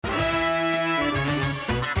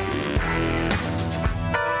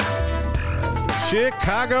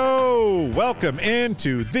Chicago! Welcome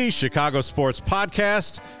into the Chicago Sports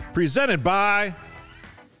Podcast, presented by...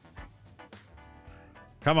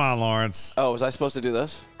 Come on, Lawrence. Oh, was I supposed to do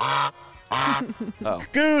this?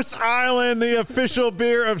 Goose Island, the official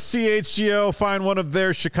beer of CHGO. Find one of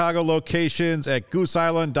their Chicago locations at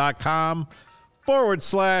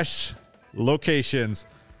gooseisland.com/locations.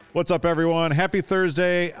 What's up, everyone? Happy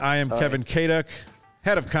Thursday. I am Kevin Kaduk,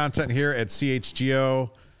 head of content here at CHGO.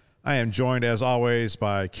 I am joined, as always,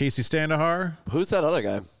 by Casey Standahar. Who's that other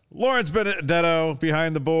guy? Lawrence Benedetto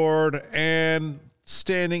behind the board, and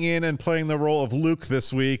standing in and playing the role of Luke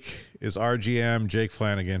this week is RGM Jake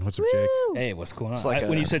Flanagan. What's up, Jake? Hey, what's going on? Like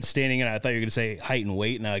when you said standing in, I thought you were going to say height and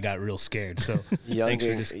weight, and I got real scared. So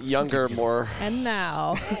younger, more... And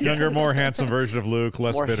now. Younger, more handsome version of Luke,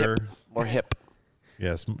 less more bitter. More hip.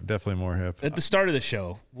 Yes, definitely more hip. At the start of the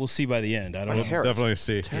show, we'll see by the end. We'll definitely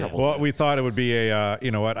see. Terrible. Well, we thought it would be a, you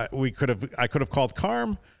know what, I could have called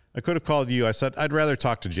Carm. I could have called you. I said, I'd rather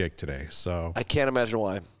talk to Jake today. So I can't imagine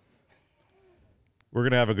why. We're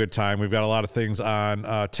going to have a good time. We've got a lot of things on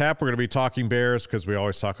tap. We're going to be talking Bears because we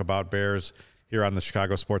always talk about Bears here on the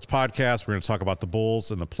Chicago Sports Podcast. We're going to talk about the Bulls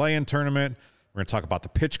and the play-in tournament. We're going to talk about the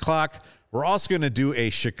pitch clock. We're also going to do a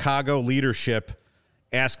Chicago Leadership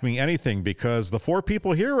Ask Me Anything, because the four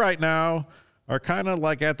people here right now are kind of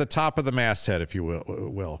like at the top of the masthead, if you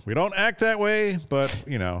will. We don't act that way, but,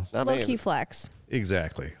 you know. Low-key flex.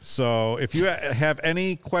 Exactly. So if you have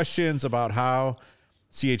any questions about how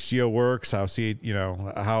CHGO works,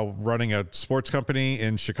 how running a sports company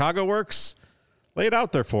in Chicago works, lay it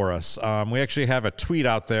out there for us. We actually have a tweet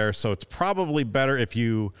out there, so it's probably better if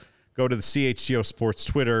you go to the CHGO Sports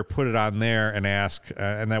Twitter, put it on there, and ask,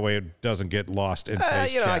 and that way it doesn't get lost in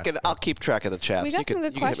today's chat. I'll keep track of the chats. We got some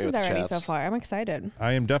good questions already so far. I'm excited.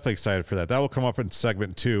 I am definitely excited for that. That will come up in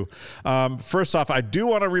segment 2. First off, I do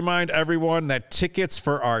want to remind everyone that tickets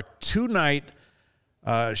for our 2-night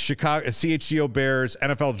Chicago CHGO Bears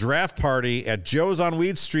NFL Draft Party at Joe's on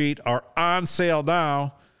Weed Street are on sale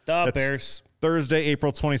now. The Bears. Thursday,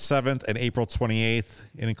 April 27th and April 28th.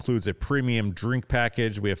 It includes a premium drink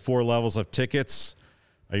package. We have 4 levels of tickets.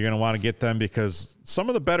 You're going to want to get them because some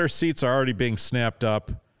of the better seats are already being snapped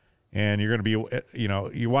up, and you're going to be,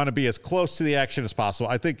 you want to be as close to the action as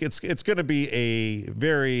possible. I think it's going to be a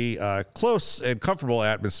very close and comfortable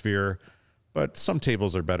atmosphere, but some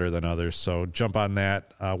tables are better than others, so jump on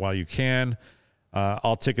that while you can.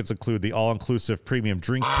 All tickets include the all-inclusive premium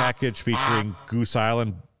drink package featuring Goose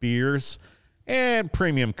Island beers and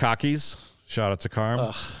premium cockies. Shout out to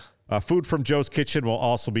Carm. Food from Joe's Kitchen will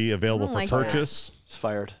also be available for purchase. It's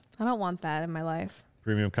fired. I don't want that in my life.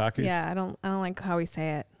 Premium cockies? Yeah, I don't like how we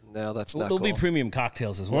say it. No, that's not There'll cool. be premium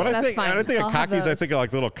cocktails as well. When That's I think fine. of I'll have cockies, I those. think of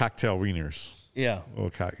like little cocktail wieners. Yeah.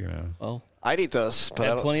 Well, I'd eat those, but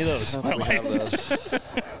I have plenty of those. I don't think we have those.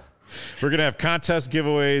 we're going to have contest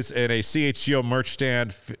giveaways and a CHGO merch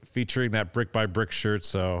stand featuring that Brick by Brick shirt,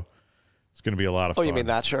 so it's going to be a lot of fun. Oh, you mean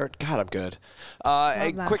that shirt? God, I'm good.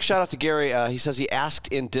 A quick shout out to Gary. He says he asked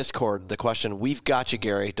in Discord the question, "We've got you,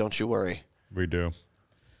 Gary. Don't you worry." We do.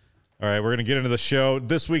 All right, we're going to get into the show.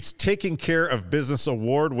 This week's Taking Care of Business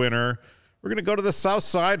Award winner. We're going to go to the South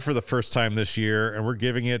Side for the first time this year, and we're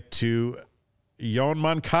giving it to Yoan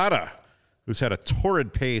Moncada, who's had a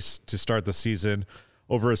torrid pace to start the season.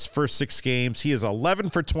 Over his first 6 games, he is 11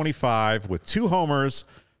 for 25 with 2 homers,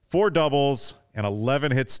 4 doubles, and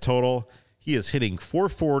 11 hits total. He is hitting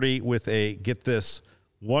 .440 with a, get this,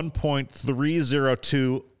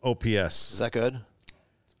 1.302 OPS. Is that good?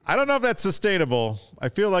 I don't know if that's sustainable. I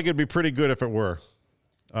feel like it'd be pretty good if it were.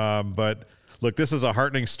 But look, this is a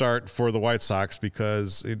heartening start for the White Sox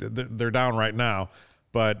because they're down right now.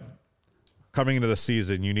 But coming into the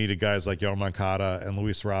season, you needed guys like Yoan Moncada and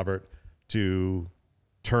Luis Robert to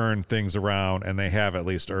turn things around, and they have at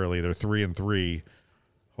least early. They're 3-3.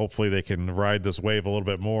 Hopefully they can ride this wave a little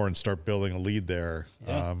bit more and start building a lead there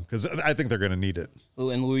because I think they're going to need it.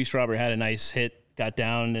 And Luis Robert had a nice hit, got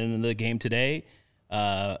down in the game today.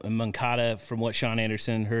 Moncada, from what Sean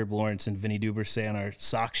Anderson, Herb Lawrence, and Vinny Duber say on our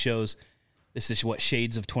Sox shows, this is what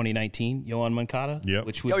shades of 2019, Yoan Moncada,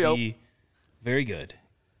 which would be very good.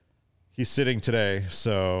 He's sitting today,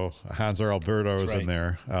 so Hanser Alberto is in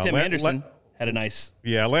there. Tim Anderson had a nice...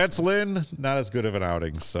 Yeah, Lance Lynn, not as good of an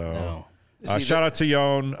outing, so... No. Shout out to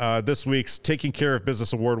Yoan, this week's Taking Care of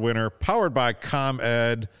Business Award winner, powered by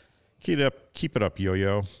ComEd. Keep it up,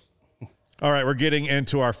 Yo-Yo. All right, we're getting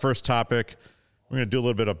into our first topic. We're going to do a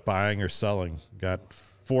little bit of buying or selling. Got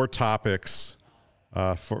 4 topics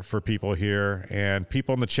for people here, and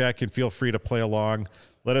people in the chat can feel free to play along.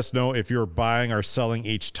 Let us know if you're buying or selling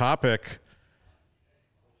each topic.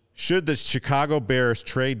 Should the Chicago Bears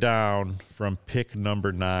trade down from pick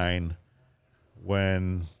number 9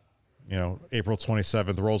 when, April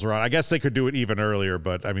 27th rolls around? I guess they could do it even earlier,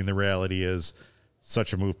 but, I mean, the reality is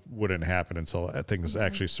such a move wouldn't happen until things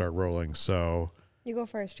actually start rolling. So you go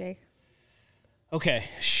first, Jake. Okay.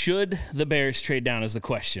 Should the Bears trade down is the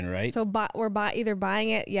question, right? So we're either buying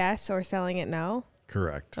it yes or selling it no?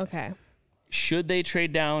 Correct. Okay. Should they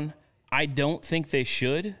trade down? I don't think they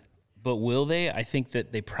should, but will they? I think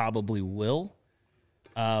that they probably will.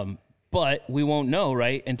 But we won't know,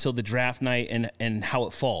 right, until the draft night and how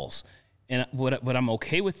it falls. And what I'm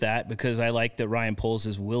okay with that, because I like that Ryan Poles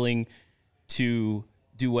is willing to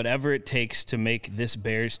do whatever it takes to make this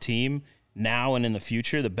Bears team now and in the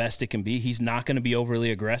future the best it can be. He's not going to be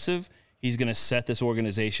overly aggressive. He's going to set this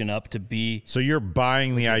organization up to be. So you're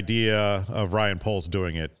buying the idea of Ryan Poles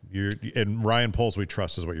doing it. And Ryan Poles we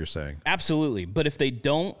trust is what you're saying. Absolutely. But if they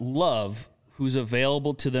don't love who's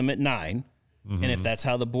available to them at 9, and if that's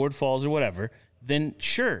how the board falls or whatever, then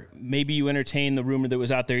sure, maybe you entertain the rumor that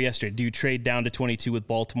was out there yesterday. Do you trade down to 22 with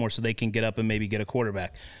Baltimore so they can get up and maybe get a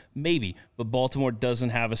quarterback? Maybe. But Baltimore doesn't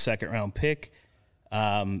have a second-round pick.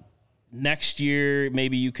 Next year,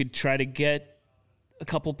 maybe you could try to get a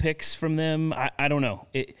couple picks from them. I don't know.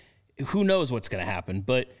 Who knows what's going to happen?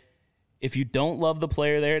 But if you don't love the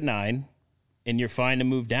player there at 9 and you're fine to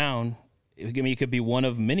move down, it could be one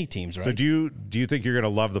of many teams, right? So do you think you're going to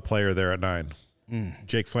love the player there at 9?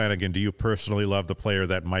 Jake Flanagan, do you personally love the player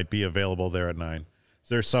that might be available there at 9? Is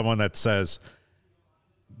there someone that says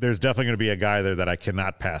there's definitely going to be a guy there that I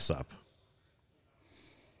cannot pass up?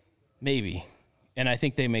 Maybe. And I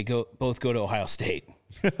think they may both go to Ohio State.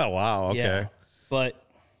 Wow, okay. Yeah. But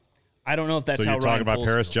I don't know if that's so how you're talking Ryan about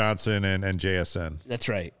Paris Johnson and JSN. That's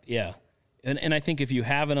right, yeah. And I think if you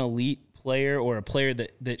have an elite player or a player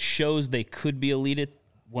that shows they could be elite at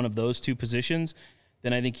one of those two positions,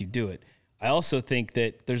 then I think you do it. I also think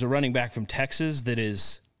that there's a running back from Texas that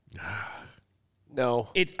is no.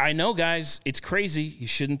 I know, guys, it's crazy. You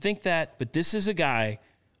shouldn't think that, but this is a guy,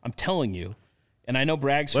 I'm telling you, and I know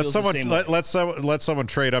Braggs feels the same way. Let someone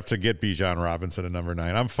trade up to get Bijan Robinson at number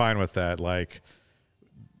 9. I'm fine with that. Like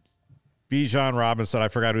Bijan Robinson, I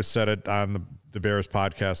forgot who said it on the Bears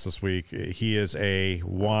podcast this week. He is a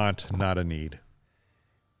want, not a need.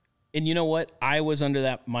 And you know what? I was under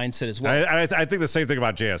that mindset as well. I think the same thing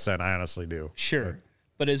about JSN. I honestly do. Sure.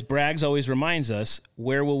 But as Braggs always reminds us,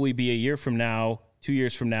 where will we be a year from now, 2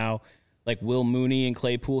 years from now? Like, will Mooney and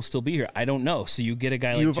Claypool still be here? I don't know. So you get a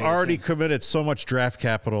guy like You've JSN. already committed so much draft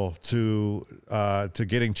capital to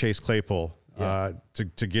getting Chase Claypool,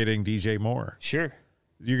 to getting DJ Moore. Sure.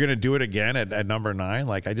 You're going to do it again at number 9?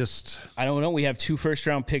 Like, I don't know. We have 2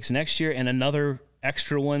 first-round picks next year and another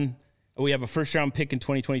extra one. We have a first-round pick in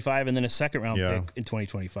 2025 and then a second-round pick in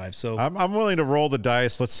 2025. So I'm willing to roll the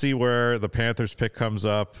dice. Let's see where the Panthers pick comes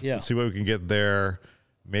up. Yeah. Let's see what we can get there.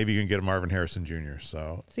 Maybe you can get a Marvin Harrison Jr.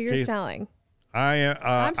 So you're selling.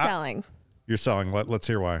 I'm selling. You're selling. Let's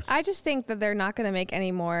hear why. I just think that they're not going to make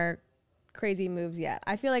any more crazy moves yet.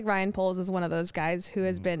 I feel like Ryan Poles is one of those guys who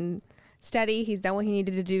has been steady. He's done what he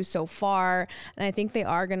needed to do so far. And I think they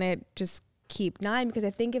are going to just keep 9 because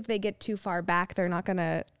I think if they get too far back, they're not going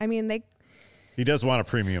to, he does want a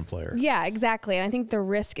premium player. Yeah, exactly. And I think the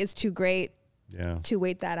risk is too great to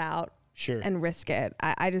wait that out and risk it.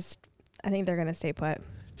 I think they're going to stay put.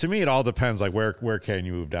 To me, it all depends. Like, where can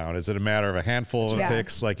you move down? Is it a matter of a handful of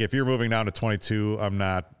picks? Like, if you're moving down to 22, I'm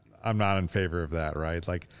not in favor of that, right?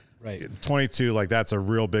 Like, 22, like, that's a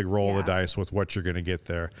real big roll of the dice with what you're going to get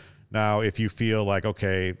there. Now, if you feel like,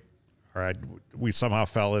 okay, all right, we somehow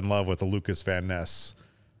fell in love with a Lucas Van Ness,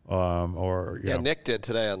 Nick did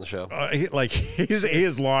today on the show. He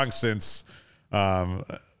is long since fall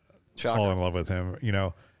in love with him.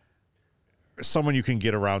 Someone you can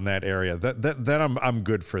get around that area. Then I'm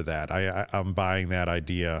good for that. I'm buying that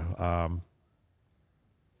idea.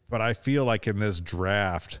 But I feel like in this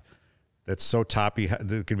draft that's so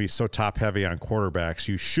that can be so top heavy on quarterbacks,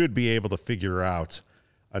 you should be able to figure out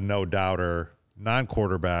a no doubter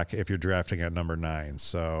non-quarterback if you're drafting at number 9.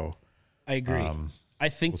 So I agree. I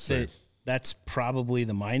think that's probably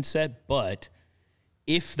the mindset, but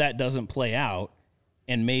if that doesn't play out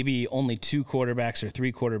and maybe only 2 quarterbacks or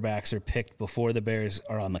 3 quarterbacks are picked before the Bears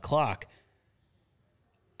are on the clock,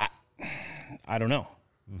 I don't know.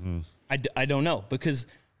 Mm-hmm. I don't know because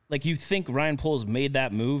like you think Ryan Poles made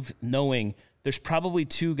that move knowing there's probably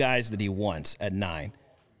 2 guys that he wants at 9.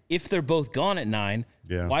 If they're both gone at 9,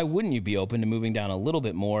 why wouldn't you be open to moving down a little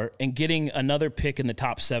bit more and getting another pick in the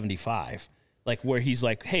top 75? Like where he's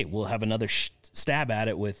like, hey, we'll have another stab at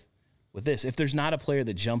it with this. If there's not a player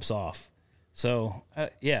that jumps off So,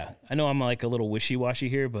 yeah, I know I'm like a little wishy-washy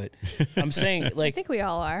here, but I'm saying like I think we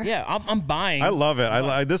all are. Yeah, I'm buying. I love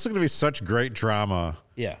it. This is going to be such great drama.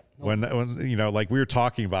 Yeah. When like we were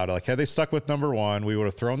talking about it, like had they stuck with number one, we would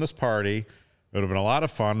have thrown this party. It would have been a lot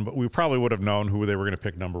of fun, but we probably would have known who they were going to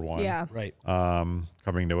pick number one. Yeah. Right.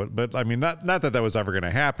 Coming to it, but I mean, not that was ever going to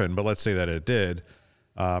happen, but let's say that it did.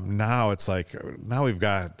 Now it's like we've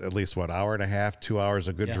got at least hour and a half, 2 hours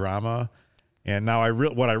of good drama. And now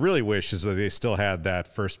what I really wish is that they still had that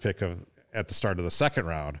first pick at the start of the second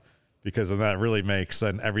round, because then that really makes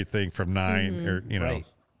then everything from 9 or Right.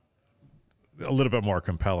 a little bit more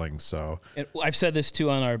compelling. So And I've said this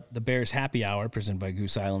too on the Bears Happy Hour presented by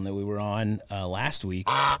Goose Island that we were on last week.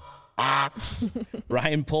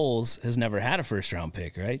 Ryan Poles has never had a first round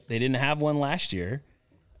pick, right? They didn't have one last year.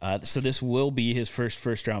 So this will be his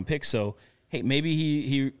first round pick. So, hey,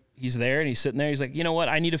 maybe he's there and he's sitting there. He's like, you know what?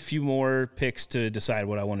 I need a few more picks to decide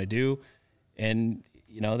what I want to do. And,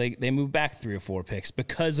 they move back 3 or 4 picks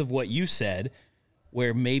because of what you said,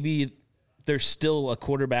 where maybe there's still a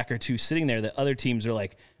quarterback or two sitting there that other teams are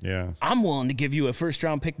like, yeah, I'm willing to give you a first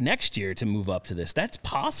round pick next year to move up to this. That's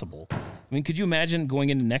possible. I mean, could you imagine going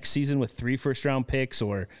into next season with 3 first round picks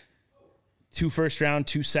or 2 first round,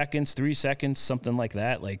 2 seconds, 3 seconds, something like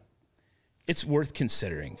that? Like, it's worth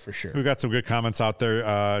considering for sure. we got some good comments out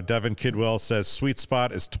there. Devin Kidwell says sweet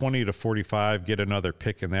spot is 20 to 45. Get another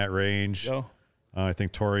pick in that range. I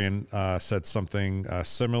think Torian said something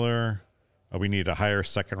similar. We need a higher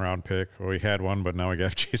second round pick. Well, we had one, but now we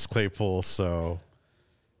got Chase Claypool, so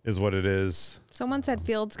is what it is. Someone said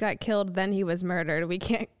Fields got killed, then he was murdered. We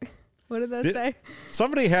can't. What did that say?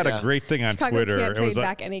 Somebody had a great thing on Chicago Twitter. Can't trade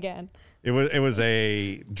back and again. It was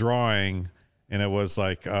a drawing, and it was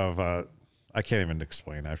like I can't even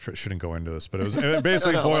explain. I shouldn't go into this, but it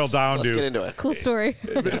basically boiled down to. Let's get into it. Cool story.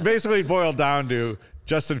 Basically boiled down to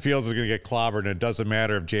Justin Fields is going to get clobbered, and it doesn't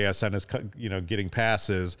matter if JSN is getting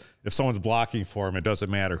passes. If someone's blocking for him, it doesn't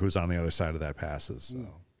matter who's on the other side of that passes. So.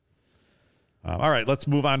 All right, let's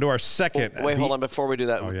move on to our second. Wait, hold on. Before we do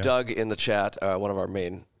that, yeah. Doug in the chat, one of our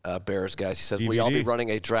main Bears guys, he says, DVD. will y'all be running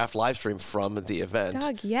a draft live stream from the event?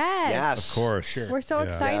 Doug, yes. Yes. Of course. Sure. We're so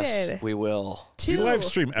excited. Yes, we will. We live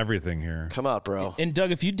stream everything here. Come out, bro. And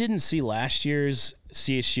Doug, if you didn't see last year's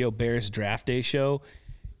CHGO Bears Draft Day show,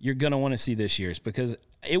 you're going to want to see this year's, because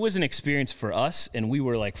it was an experience for us, and we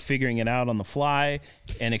were like figuring it out on the fly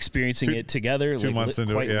and experiencing it together. 2 months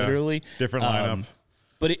into quite it, yeah. literally. Different lineup.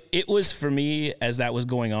 But it was, for me, as that was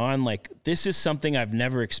going on, like, this is something I've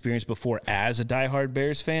never experienced before as a diehard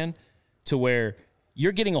Bears fan, to where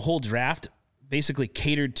you're getting a whole draft basically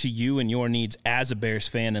catered to you and your needs as a Bears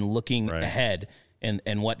fan, and looking ahead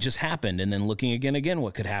and what just happened, and then looking again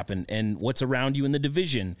what could happen and what's around you in the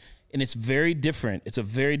division. And it's very different. It's a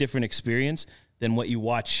very different experience than what you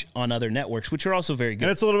watch on other networks, which are also very good.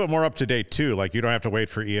 And it's a little bit more up to date too. Like, you don't have to wait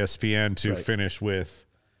for ESPN to finish with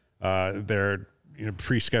their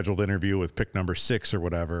pre-scheduled interview with pick number 6 or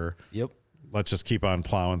whatever. Yep. Let's just keep on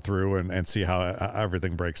plowing through and see how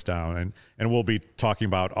everything breaks down. And we'll be talking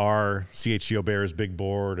about our CHGO Bears big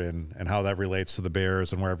board and how that relates to the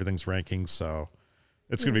Bears and where everything's ranking. So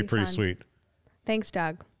it's going to be pretty sweet. Thanks,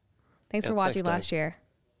 Doug. Thanks for watching last year.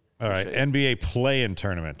 All right, NBA play-in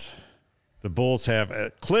tournament. The Bulls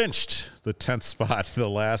have clinched the 10th spot, the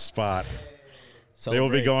last spot. They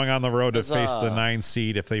will be going on the road to face the 9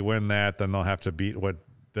 seed. If they win that, then they'll have to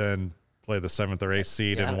then play the 7th or 8th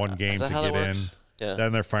seed in one game to get in. Yeah.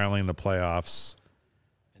 Then they're finally in the playoffs.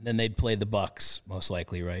 And then they'd play the Bucks, most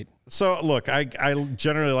likely, right? So, look, I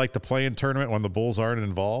generally like the play-in tournament when the Bulls aren't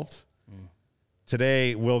involved.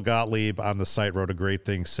 Today, Will Gottlieb on the site wrote a great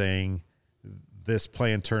thing saying this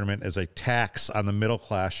play-in tournament is a tax on the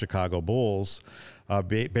middle-class Chicago Bulls,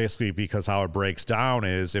 basically because how it breaks down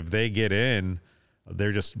is if they get in,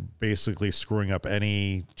 they're just basically screwing up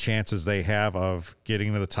any chances they have of getting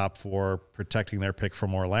into the top 4, protecting their pick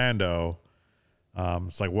from Orlando.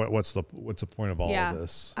 It's like, what's the point of all of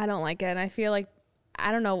this? I don't like it. And I feel like,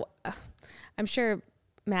 I don't know, I'm sure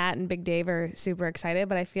Matt and Big Dave are super excited,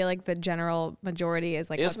 but I feel like the general majority is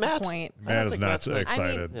like, what's the point? Matt is not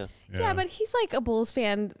excited. I mean, yeah, but he's like a Bulls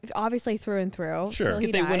fan, obviously through and through. Sure.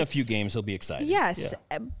 If they win a few games, he'll be excited. Yes.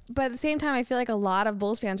 Yeah. But at the same time, I feel like a lot of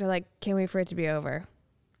Bulls fans are like, can't wait for it to be over.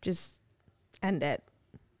 Just end it.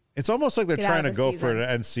 It's almost like they're trying to go season. for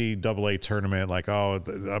an NCAA tournament, like,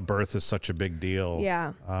 a berth is such a big deal.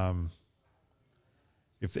 Yeah.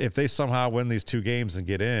 If they somehow win these 2 games and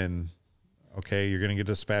get in, okay, you're going to get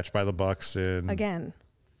dispatched by the Bucks in again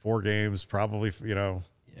 4 games, probably,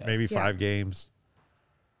 maybe 5 games.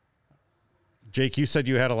 Jake, you said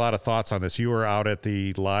you had a lot of thoughts on this. You were out at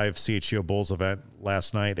the live CHGO Bulls event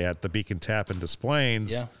last night at the Beacon Tap in Des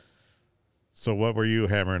Plaines. Yeah. So what were you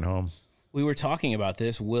hammering home? We were talking about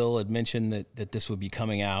this. Will had mentioned that this would be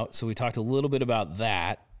coming out. So we talked a little bit about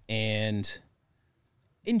that. And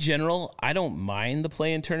in general, I don't mind the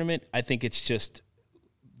play-in tournament. I think it's just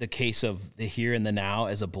the case of the here and the now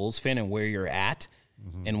as a Bulls fan and where you're at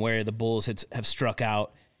and where the Bulls have struck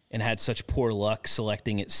out and had such poor luck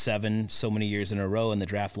selecting at 7 so many years in a row in the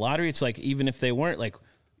draft lottery. It's like, even if they weren't, like,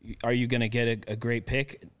 are you going to get a great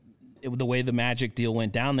pick? The way the Magic deal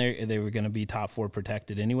went down there, they were going to be top 4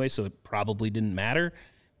 protected anyway, so it probably didn't matter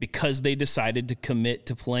because they decided to commit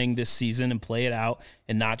to playing this season and play it out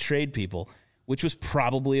and not trade people, which was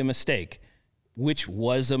probably a mistake. It's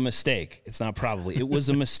not probably. It was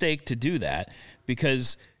a mistake to do that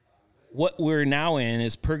because what we're now in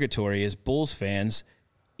is purgatory as Bulls fans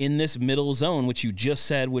in this middle zone, which you just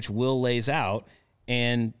said, which Will lays out.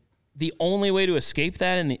 And the only way to escape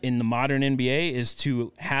that in the modern NBA is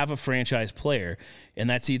to have a franchise player. And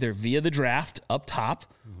that's either via the draft up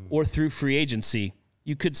top or through free agency.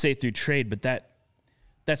 You could say through trade, but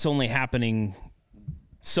that's only happening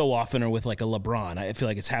so often or with like a LeBron. I feel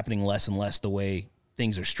like it's happening less and less the way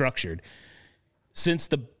things are structured. Since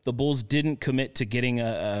the Bulls didn't commit to getting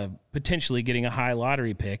potentially getting a high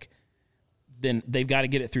lottery pick, then they've got to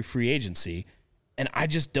get it through free agency. And I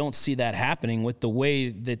just don't see that happening with the way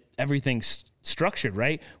that everything's structured,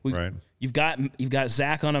 right? Right. You've got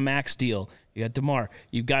Zach on a max deal. You got DeMar.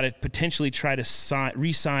 You've got to potentially try to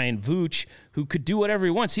re-sign Vooch, who could do whatever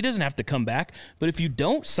he wants. He doesn't have to come back. But if you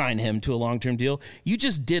don't sign him to a long-term deal, you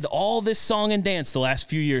just did all this song and dance the last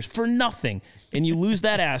few years for nothing. And you lose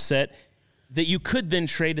that asset that you could then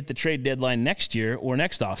trade at the trade deadline next year or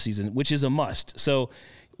next offseason, which is a must. So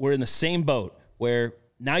we're in the same boat where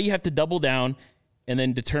now you have to double down and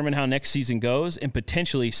then determine how next season goes and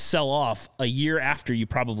potentially sell off a year after you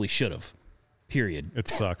probably should have, period. It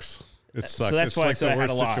sucks. It sucks. So that's it's why like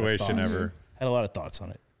the worst situation situation ever. Had a lot of thoughts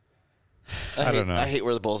on it. I don't know. I hate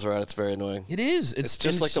where the Bulls are at. It's very annoying. It is. It's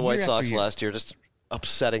just like the White Sox last year, just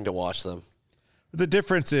upsetting to watch them. The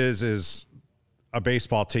difference is a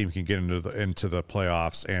baseball team can get into the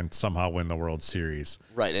playoffs and somehow win the World Series.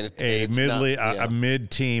 Right, and a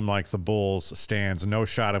mid team like the Bulls stands no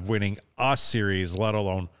shot of winning a series, let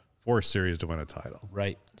alone 4 series to win a title.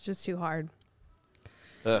 Right. It's just too hard.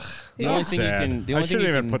 Ugh. The only thing you can. I shouldn't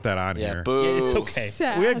even put that on here. Boo. Yeah, it's okay.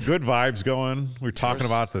 Sad. We had good vibes going. We were talking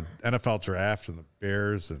about the NFL draft and the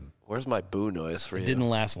Bears and. Where's my boo noise for you? It didn't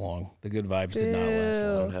last long. The good vibes did not last I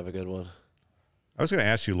long. don't have a good one. I was going to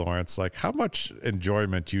ask you, Lawrence, like how much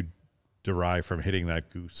enjoyment you derive from hitting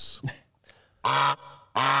that goose.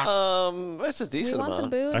 That's a decent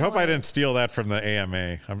amount. I hope I didn't steal that from the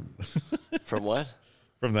AMA. From what?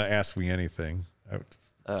 From the Ask Me Anything.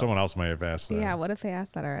 Someone else might have asked that. Yeah, what if they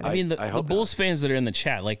asked that already? I mean, the Bulls fans that are in the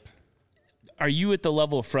chat, like, are you at the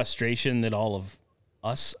level of frustration that all of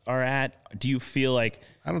us are at? Do you feel like...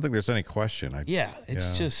 I don't think there's any question.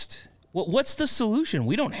 It's just... What's the solution?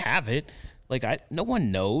 We don't have it. Like, no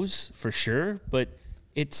one knows for sure, but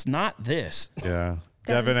it's not this. Yeah.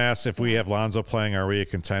 Devin asked if we have Lonzo playing, are we a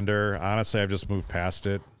contender? Honestly, I've just moved past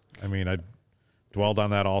it. I mean, I dwelled on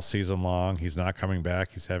that all season long. He's not coming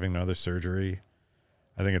back. He's having another surgery.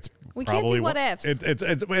 I think it's we probably can't do what ifs.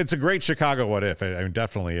 It's a great Chicago what if. I mean, it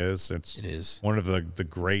definitely is. It is one of the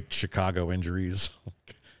great Chicago injuries.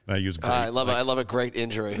 And I use great. I love a great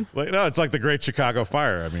injury. It's like the Great Chicago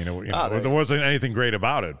Fire. I mean, there wasn't anything great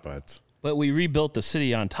about it, but we rebuilt the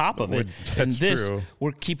city on top of it. That's true.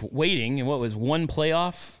 We keep waiting. And what was one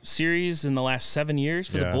playoff series in the last 7 years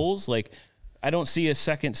for the Bulls? Like, I don't see a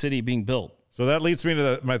second city being built. So that leads me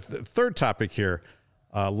to my third topic here.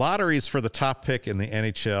 Lotteries for the top pick in the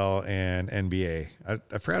NHL and NBA.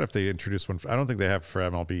 I forgot if they introduced one. I don't think they have for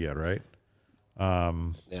MLB yet, right?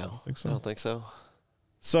 Yeah, think so? I don't think so.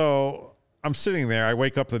 So I'm sitting there. I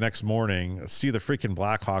wake up the next morning, see the freaking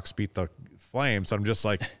Blackhawks beat the Flames. I'm just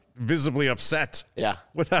like visibly upset. Yeah.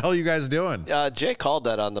 What the hell are you guys doing? Jay called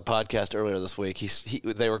that on the podcast earlier this week.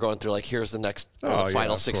 They were going through, like, here's the next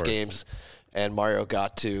final 6 games. And Mario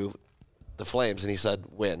got to the Flames, and he said,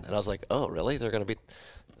 win. And I was like, oh, really? They're going to be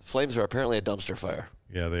 – Flames are apparently a dumpster fire.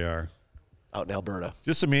 Yeah, they are. Out in Alberta.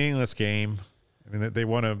 Just a meaningless game. I mean, they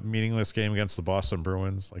won a meaningless game against the Boston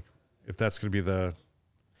Bruins. Like, if that's going to be the –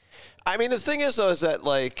 I mean, the thing is, though, is that,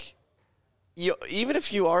 like, even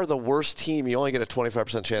if you are the worst team, you only get a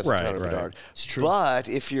 25% chance of counter Bedard. It's true. But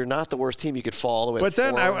if you're not the worst team, you could fall all the way But to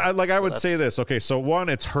then, 4. I would say this. Okay, so one,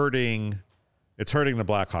 it's hurting the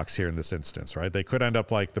Blackhawks here in this instance, right? They could end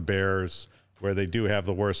up like the Bears, where they do have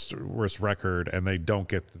the worst record, and they don't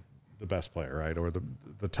get the best player, right, or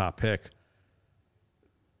the top pick.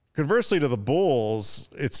 Conversely to the Bulls,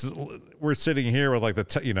 we're sitting here with like the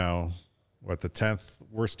 10th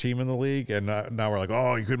worst team in the league, and now we're like,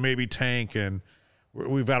 oh, you could maybe tank, and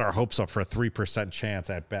we've got our hopes up for a 3% chance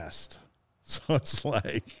at best. So it's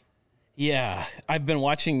like, yeah, I've been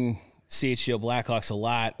watching CHGO Blackhawks a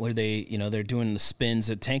lot, where they're doing the spins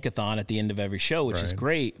at Tankathon at the end of every show, which is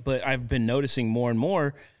great. But I've been noticing more and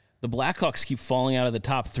more the Blackhawks keep falling out of the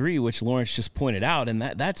top 3, which Lawrence just pointed out, and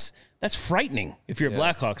that's frightening if you're a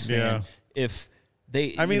Blackhawks fan. If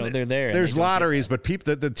they're there. There's lotteries, but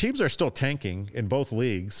the teams are still tanking in both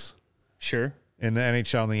leagues. Sure. In the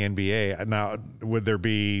NHL and the NBA. Now, would there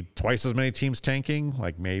be twice as many teams tanking?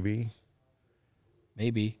 Like maybe.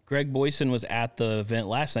 Greg Boyson was at the event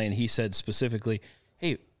last night, and he said specifically,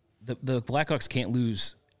 hey, the Blackhawks can't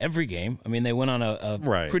lose every game. I mean, they went on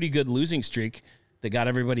a pretty good losing streak that got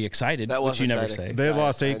everybody excited, which you never say. They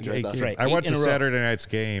lost 8 games. Right. I went to Saturday night's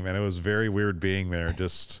game, and it was very weird being there.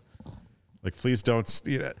 Just like, please don't.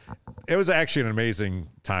 It was actually an amazing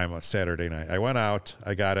time on Saturday night. I went out.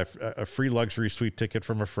 I got a free luxury suite ticket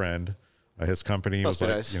from a friend. His company was like,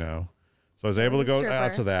 nice. So I was able to go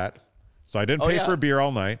out to that. So I didn't pay for a beer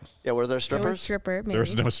all night. Yeah, were there strippers? Maybe. There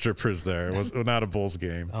was no strippers there. It was not a Bulls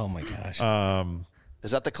game. Oh my gosh.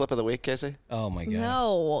 Is that the clip of the week, Casey? Oh my god.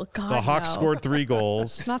 No, God. The Hawks scored 3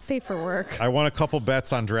 goals. Not safe for work. I won a couple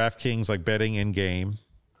bets on DraftKings, like betting in game.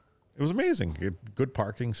 It was amazing. Good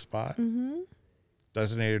parking spot. Mm-hmm.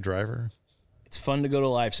 Designated driver. It's fun to go to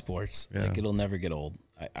live sports. Yeah. Like, it'll never get old.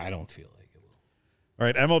 I don't feel like it will. All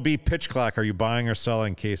right, MLB pitch clock. Are you buying or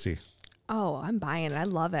selling, Casey? Oh, I'm buying it. I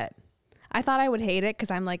love it. I thought I would hate it because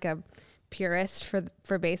I'm like a purist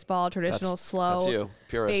for baseball, traditional slow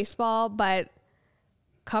baseball, but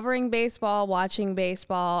covering baseball, watching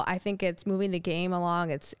baseball, I think it's moving the game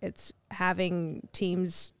along. It's having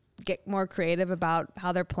teams get more creative about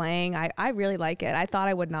how they're playing. I really like it. I thought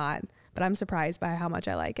I would not, but I'm surprised by how much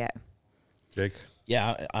I like it. Jake?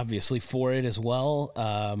 Yeah, obviously for it as well.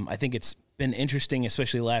 I think it's been interesting,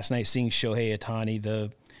 especially last night, seeing Shohei Ohtani,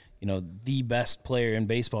 the best player in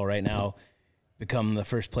baseball right now, become the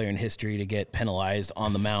first player in history to get penalized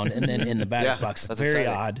on the mound and then in the batter's box. That's very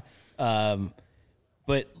exciting. Odd.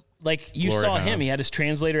 But like you saw him, he had his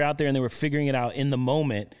translator out there and they were figuring it out in the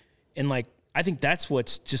moment. And like, I think that's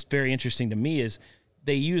what's just very interesting to me is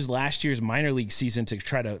they used last year's minor league season to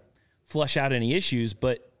try to flush out any issues,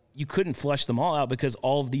 but you couldn't flush them all out because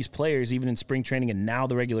all of these players, even in spring training and now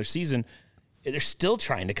the regular season, they're still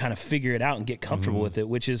trying to kind of figure it out and get comfortable with it,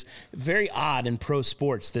 which is very odd in pro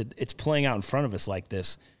sports that it's playing out in front of us like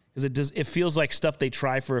this. Because it feels like stuff they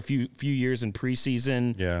try for a few years in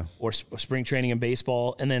preseason or spring training in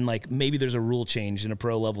baseball, and then like maybe there's a rule change in a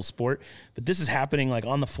pro level sport. But this is happening like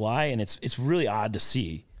on the fly, and it's really odd to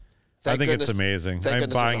see. I think it's amazing. I'm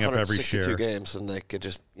buying up every share. Games, and they could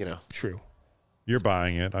just True. You're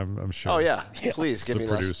buying it, I'm sure. Oh yeah, please give me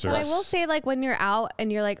producer. But I will say, like when you're out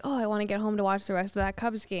and you're like, oh, I want to get home to watch the rest of that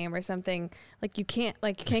Cubs game or something. Like you can't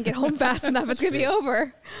get home fast enough. It's gonna be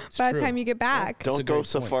over by the time you get back. Don't go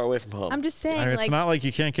so far away from home. I'm just saying, it's not like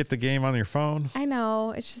you can't get the game on your phone. I know.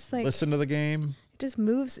 It's just like listen to the game. It just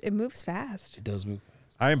moves. It moves fast. It does move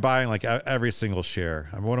fast. I'm buying like every single share.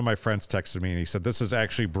 One of my friends texted me and he said this has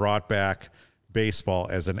actually brought back baseball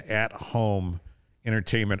as an at-home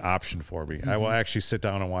entertainment option for me. I will actually sit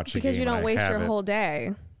down and watch a game because you don't waste your whole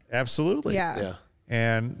day. Absolutely. Yeah.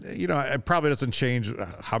 And it probably doesn't change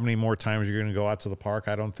how many more times you're going to go out to the park.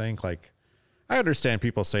 I don't think. Like, I understand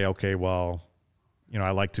people say, okay, well,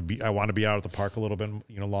 I want to be out at the park a little bit,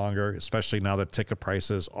 longer, especially now that ticket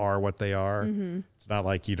prices are what they are. Mm-hmm. It's not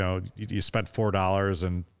like, you spent $4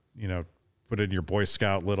 and, put in your Boy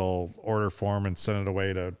Scout little order form and sent it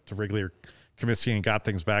away to Wrigley or Comiskey and got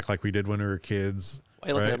things back like we did when we were kids. Why are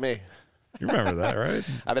you looking at me? You remember that, right?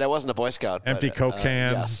 I mean, I wasn't a Boy Scout. Empty Coke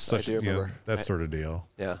can. Yes, I do remember. That sort of deal.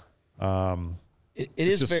 Yeah. It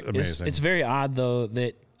is very amazing. It's very odd, though,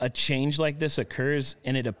 that a change like this occurs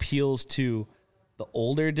and it appeals to the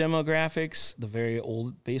older demographics, the very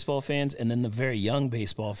old baseball fans, and then the very young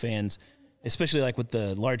baseball fans, especially like with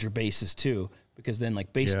the larger bases, too, because then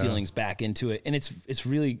like base stealing's back into it. And it's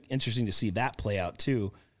really interesting to see that play out,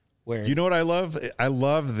 too. Where you know what I love? I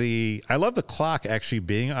love the clock actually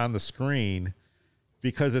being on the screen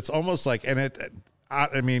because it's almost like, and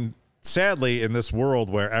I mean, sadly in this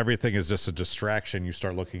world where everything is just a distraction, you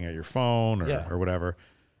start looking at your phone or whatever.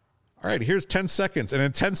 All right, here's 10 seconds. And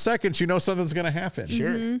in 10 seconds, something's going to happen.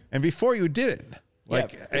 Sure. Mm-hmm. and before you didn't.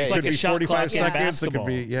 Like, it could be 45 seconds. It could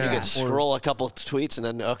be, You could scroll a couple tweets and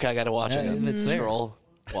then, okay, I got to watch it. It's there. Scroll,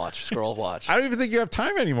 watch. I don't even think you have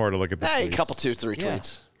time anymore to look at this. A couple, 2-3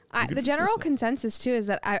 tweets. The general consensus too is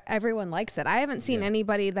that everyone likes it. I haven't seen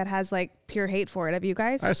anybody that has like pure hate for it. Have you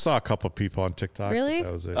guys? I saw a couple people on TikTok. Really?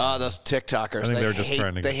 That was it. Oh, those TikTokers. I think they're just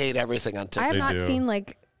trying to. They hate everything on TikTok. I have not seen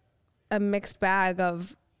like a mixed bag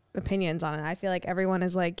of opinions on it. I feel like everyone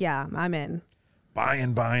is like, yeah, I'm in.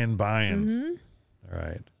 Buying. Mm-hmm. All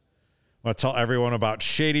right. I want to tell everyone about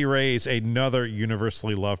Shady Rays, another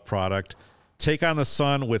universally loved product. Take on the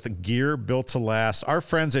sun with gear built to last. Our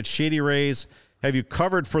friends at Shady Rays have you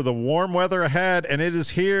covered for the warm weather ahead, and it is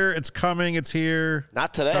here. It's coming. It's here.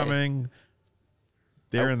 Not today. Coming.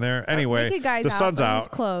 There and there. Anyway, the sun's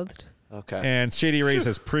out. Clothed. Okay. And Shady Rays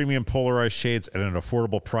has premium polarized shades at an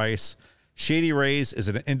affordable price. Shady Rays is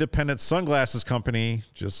an independent sunglasses company,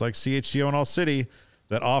 just like CHGO in All City,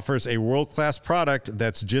 that offers a world-class product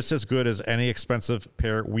that's just as good as any expensive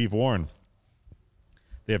pair we've worn.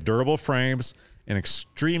 They have durable frames and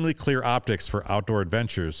extremely clear optics for outdoor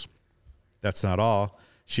adventures. That's not all.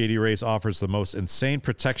 Shady Rays offers the most insane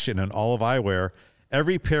protection in all of eyewear.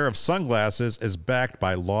 Every pair of sunglasses is backed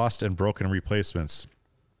by lost and broken replacements.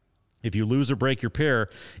 If you lose or break your pair,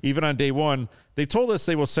 even on day one, they told us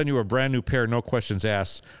they will send you a brand new pair, no questions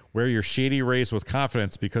asked. Wear your Shady Rays with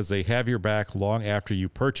confidence because they have your back long after you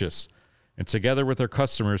purchase. And together with their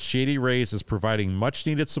customers, Shady Rays is providing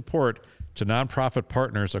much-needed support to nonprofit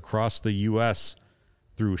partners across the U.S.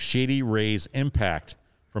 through Shady Rays Impact,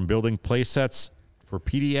 from building play sets for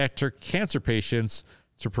pediatric cancer patients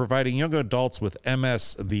to providing young adults with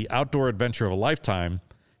MS the outdoor adventure of a lifetime.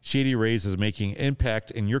 Shady Rays is making impact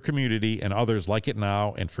in your community and others like it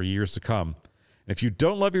now and for years to come. And if you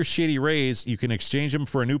don't love your Shady Rays, you can exchange them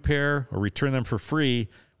for a new pair or return them for free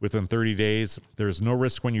within 30 days. There is no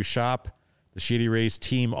risk when you shop. The Shady Rays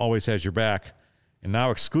team always has your back. And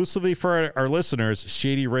now exclusively for our listeners,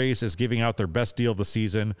 Shady Rays is giving out their best deal of the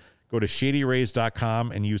season. Go to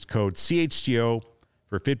shadyrays.com and use code CHGO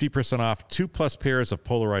for 50% off 2+ pairs of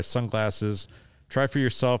polarized sunglasses. Try for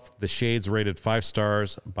yourself the shades rated 5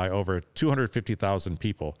 stars by over 250,000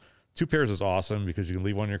 people. 2 pairs is awesome because you can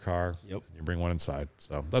leave one in your car. Yep. You bring one inside.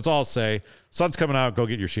 So that's all I'll say. Sun's coming out. Go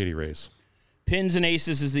get your Shady Rays. Pins and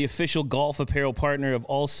Aces is the official golf apparel partner of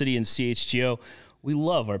All City and CHGO. We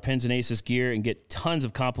love our Pins and Aces gear and get tons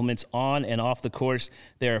of compliments on and off the course.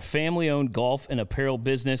 They're a family-owned golf and apparel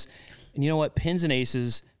business. And you know what? Pins and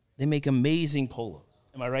Aces, they make amazing polos.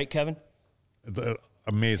 Am I right, Kevin?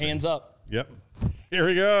 Amazing. Hands up. Yep. Here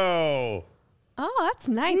we go. Oh, that's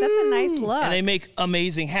nice. That's a nice look. And they make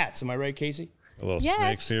amazing hats. Am I right, Casey? A little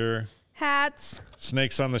snakes here. Hats.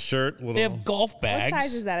 Snakes on the shirt. They have golf bags. What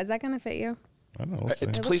size is that? Is that going to fit you? I don't know.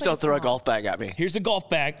 Please don't throw a golf bag at me. Here's a golf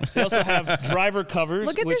bag. They also have driver covers.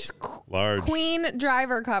 Look at this large queen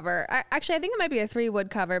driver cover. Actually, I think it might be a 3-wood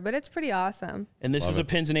cover, but it's pretty awesome. And this is a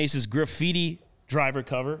Pins and Aces graffiti driver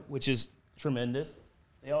cover, which is tremendous.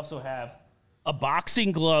 They also have a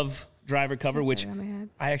boxing glove driver cover, which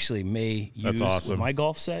I actually may use with my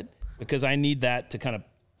golf set because I need that to kind of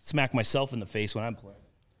smack myself in the face when I'm playing.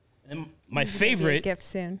 And my favorite gift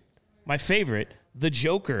soon. My favorite, the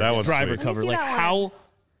Joker driver cover. Like how?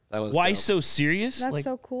 Why dope. So serious? That's like,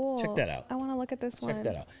 so cool. Check that out. I want to look at this one. Check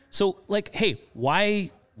that out. So, like, hey,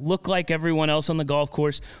 why look like everyone else on the golf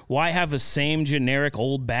course? Why have the same generic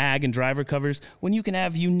old bag and driver covers when you can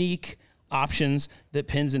have unique options that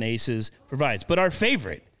Pins and Aces provides? But our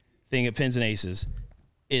favorite thing at Pins and Aces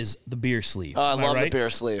is the beer sleeve. Oh, I love the beer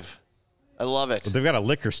sleeve. I love it. But they've got a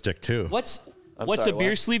liquor stick too. What's a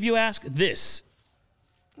beer sleeve, you ask? This.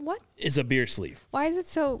 What is a beer sleeve? Why is it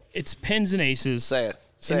so? It's Pins and Aces. Say it.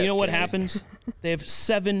 And you know what happens? They have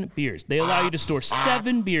 7 beers. They allow you to store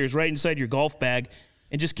 7 beers right inside your golf bag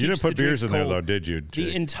and just keep. You didn't put beers in there though, did you, Jake?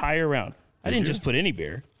 The entire round. I didn't just put any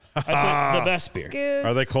beer. I put the best beer. Goose.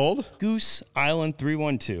 Are they cold? Goose Island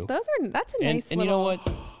 312. That's a nice and you know what?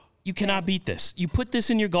 You cannot beat this. You put this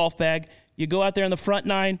in your golf bag. You go out there on the front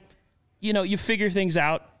 9. You know, you figure things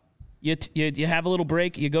out. You have a little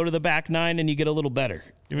break. You go to the back 9 and you get a little better.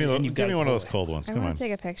 Give me one of those cold ones. I want to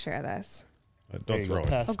take a picture of this. Don't throw it.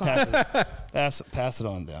 Pass it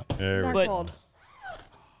on down. Cold.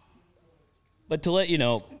 But to let you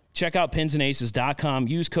know, check out pinsandaces.com.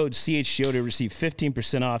 Use code CHGO to receive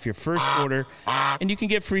 15% off your first order, and you can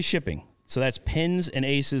get free shipping. So that's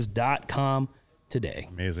pinsandaces.com today.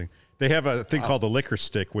 Amazing. They have a thing called the liquor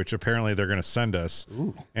stick, which apparently they're going to send us.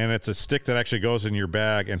 Ooh. And it's a stick that actually goes in your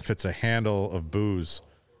bag and fits a handle of booze,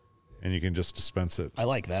 and you can just dispense it. I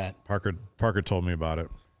like that. Parker told me about it.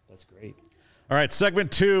 That's great. All right,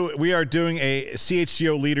 segment 2, we are doing a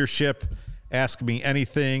CHGO Leadership Ask Me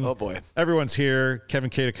Anything. Oh, boy. Everyone's here. Kevin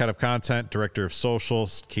Kadek, head of content, director of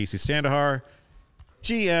socials, Casey Sandahar,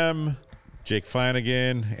 GM, Jake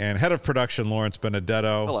Flanagan, and head of production, Lawrence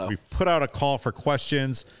Benedetto. Hello. We put out a call for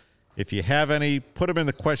questions. If you have any, put them in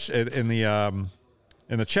the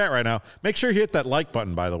chat right now. Make sure you hit that like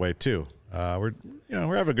button, by the way, too. We're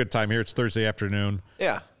having a good time here. It's Thursday afternoon.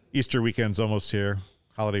 Yeah. Easter weekend's almost here.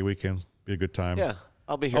 Holiday weekend. Be a good time. Yeah.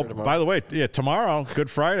 I'll be here tomorrow. By the way, tomorrow, Good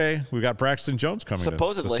Friday, we got Braxton Jones coming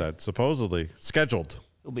Supposedly. in. Supposedly. Scheduled.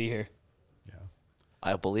 He'll be here. Yeah.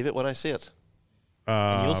 I'll believe it when I see it.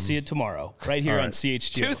 And you'll see it tomorrow, right here on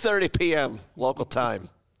CHGO. 2:30 p.m. local time.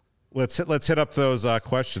 Let's hit up those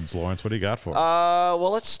questions, Lawrence. What do you got for us?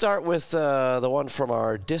 Well, let's start with the one from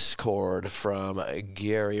our Discord from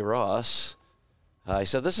Gary Ross. He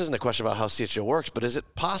said, this isn't a question about how CHGO works, but is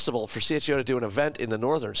it possible for CHGO to do an event in the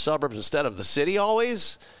northern suburbs instead of the city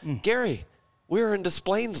always? Gary, we were in Des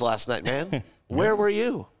Plaines last night, man. Where were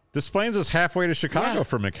you? Des Plaines is halfway to Chicago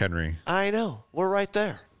from McHenry. I know. We're right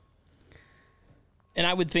there. And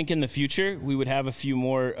I would think in the future we would have a few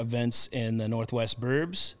more events in the Northwest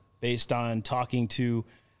Burbs based on talking to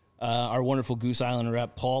our wonderful Goose Island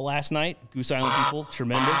rep, Paul, last night. Goose Island people,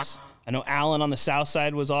 tremendous. I know Alan on the south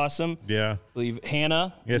side was awesome. Yeah. I believe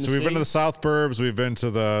Hannah. Yeah, so we've been to the South Burbs. We've been to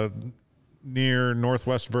the near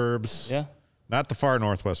Northwest Burbs. Yeah. Not the far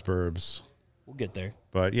Northwest Burbs. We'll get there.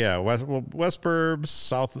 But yeah, West Burbs,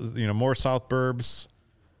 South, more South Burbs.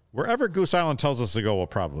 Wherever Goose Island tells us to go, we'll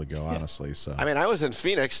probably go, honestly. So I mean, I was in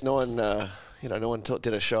Phoenix. No one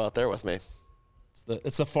did a show out there with me.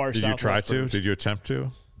 It's the far south. Did you try to? Did you attempt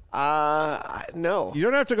to? No. You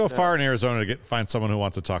don't have to go far in Arizona to find someone who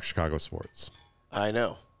wants to talk Chicago sports. I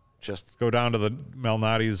know. Just go down to the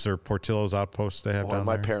Malnati's or Portillo's outposts they have down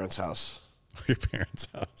my there. parents' house. Your parents'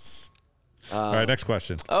 house. All right, next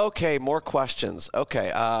question. Okay, more questions.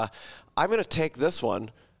 Okay, I'm going to take this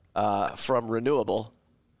one from Renewable.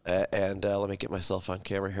 And let me get myself on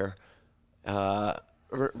camera here.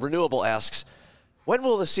 Renewable asks, when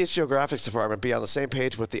will the CHGO graphics department be on the same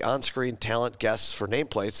page with the on-screen talent guests for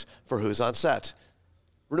nameplates for who's on set?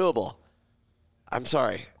 Renewable, I'm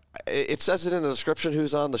sorry. It says it in the description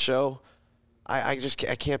who's on the show. I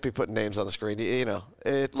can't be putting names on the screen.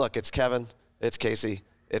 Look, it's Kevin, it's Casey,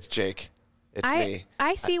 it's Jake, it's me.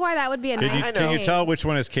 I see why that would be a nice Can you tell which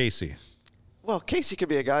one is Casey? Well, Casey could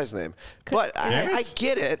be a guy's name, but I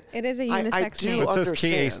get it. It is a unisex I do name.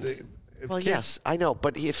 understand. Well, yes, I know,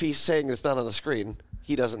 but if he's saying it's not on the screen,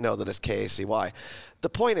 he doesn't know that it's K-A-C-Y. The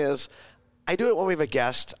point is, I do it when we have a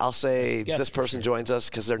guest. I'll say this person joins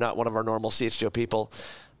us because they're not one of our normal CHGO people.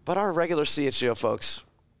 But our regular CHGO folks,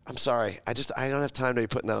 I'm sorry. I don't have time to be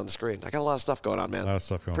putting that on the screen. I got a lot of stuff going on, man. A lot of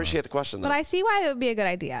stuff going on. Appreciate the question, though. But I see why it would be a good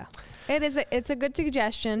idea. It's a good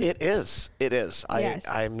suggestion. It is. Yes.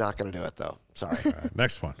 I'm not going to do it, though. Sorry. All right,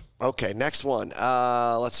 next one. Okay, next one.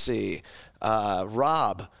 Let's see.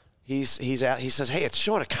 Rob, he says, hey, it's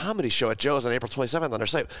showing a comedy show at Joe's on April 27th on our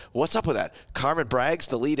site. What's up with that? Carmen Bragg's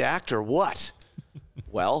the lead actor? What?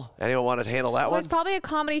 Well, anyone want to handle that one? It's probably a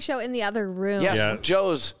comedy show in the other room. Yes, Yeah.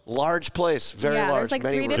 Joe's, large place, very large. There's like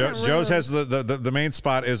many 3 rooms. different rooms. Joe's has the main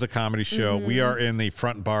spot is a comedy show. We are in the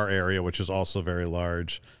front bar area, which is also very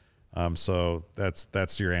large. So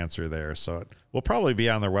that's your answer there. So we'll probably be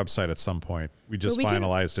on their website at some point. We just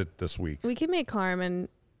finalized it this week. We can make Carm and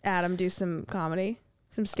Adam do some comedy,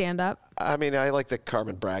 some stand-up. I mean, I like the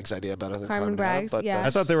Carmen Bragg's idea better than Carmen Bragg's, but yeah. I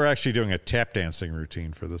thought they were actually doing a tap dancing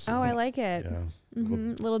routine for this. Oh, one. I like it. Yeah.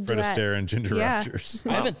 Little Fred duet. Astaire and Ginger Rogers.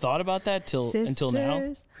 I haven't thought about that until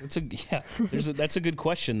now. Sisters. That's a good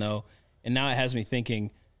question though, and now it has me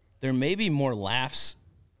thinking. There may be more laughs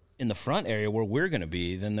in the front area where we're going to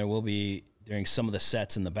be than there will be during some of the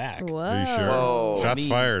sets in the back. Whoa. Are you sure? Whoa. Shots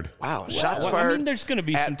fired. Wow, shots fired. I mean, there's going to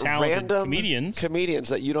be some talented comedians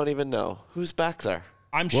that you don't even know. Who's back there?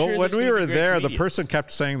 I'm sure. Well, when there's we gonna were be great there, comedians. the person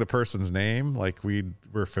kept saying the person's name, like we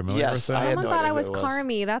were familiar Yes, with I them. had Someone no thought idea I who was it was.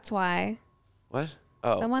 Carmy. That's why. What?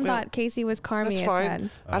 Oh, Someone well, thought Casey was Carmy. That's it fine. said.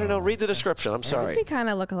 I don't know. Read the description. I'm sorry. We kind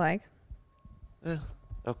of look alike.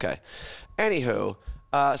 Okay. Anywho,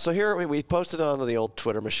 so here we posted on the old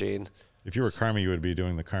Twitter machine. If you were Carmi, you would be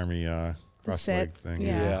doing the Carmi cross leg sit. thing.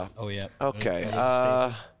 Yeah. Oh yeah. Okay.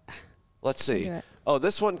 Let's see. Do it. Oh,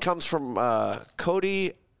 this one comes from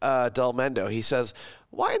Cody Del Mendo. He says,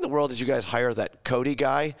 why in the world did you guys hire that Cody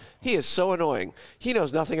guy? He is so annoying. He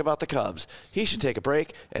knows nothing about the Cubs. He should take a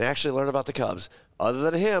break and actually learn about the Cubs. Other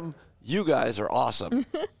than him, you guys are awesome.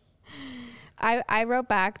 I wrote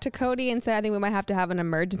back to Cody and said I think we might have to have an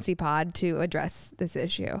emergency pod to address this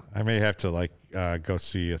issue. I may have to go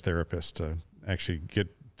see a therapist to actually get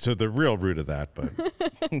to the real root of that, but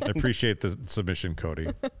I appreciate the submission, Cody.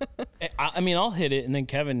 I mean, I'll hit it, and then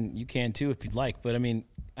Kevin, you can too if you'd like. But I mean,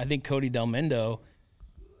 I think Cody Del Mendo,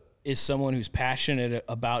 is someone who's passionate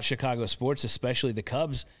about Chicago sports, especially the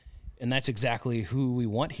Cubs, and that's exactly who we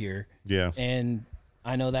want here. Yeah. And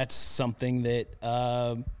I know that's something that,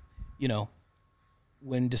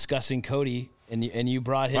 when discussing Cody, and you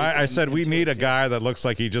brought him. I said we need a guy that looks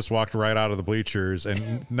like he just walked right out of the bleachers.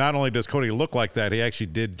 And not only does Cody look like that, he actually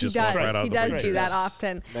did just walk right out of the bleachers. He does do that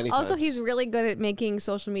often. Many also, times. he's really good at making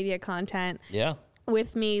social media content. Yeah.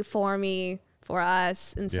 With me, for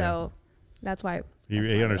us. And so that's why.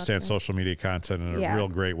 He understands social media content in a real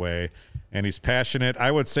great way. And he's passionate.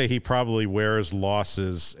 I would say he probably wears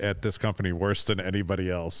losses at this company worse than anybody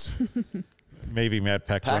else. Maybe Matt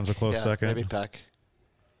Peck runs a close second. Maybe Peck.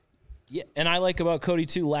 Yeah, and I like about Cody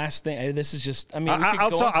too. Last thing, this is just. I mean,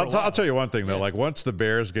 I'll tell you one thing though. Like once the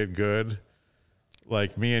Bears get good,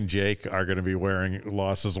 like me and Jake are going to be wearing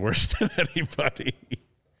losses worse than anybody.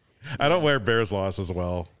 I don't wear Bears losses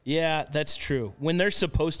well. Yeah, that's true. When they're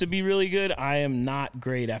supposed to be really good, I am not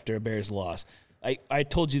great after a Bears loss. I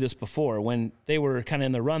told you this before when they were kind of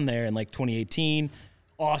in the run there in like 2018.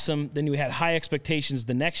 Awesome. Then we had high expectations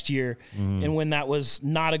the next year, and when that was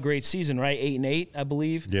not a great season, right? 8-8, I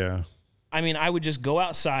believe. Yeah. I mean, I would just go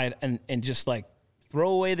outside and just like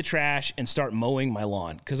throw away the trash and start mowing my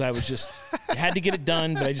lawn because I was just I had to get it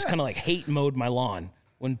done, but I just kind of like hate mowed my lawn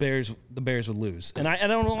when the Bears would lose, and I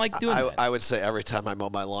don't like doing that. I would say every time I mow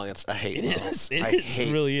my lawn, I hate it.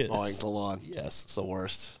 It really is mowing the lawn. Yes, it's the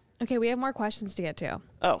worst. Okay, we have more questions to get to.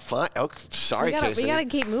 Oh, fine. Oh, sorry, Casey. We gotta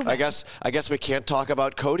keep moving. I guess we can't talk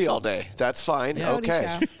about Cody all day. That's fine. Yeah.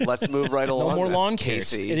 Okay, let's move right along. No more lawn care,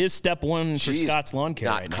 Casey. It is step one for Scott's lawn care.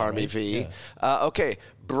 Not right Carmi now, right? V. Yeah. Okay,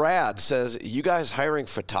 Brad says, "You guys hiring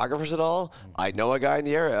photographers at all? I know a guy in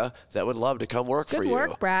the area that would love to come work for you." Good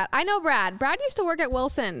work, Brad. I know Brad. Brad used to work at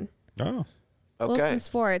Wilson. Oh. Okay. Wilson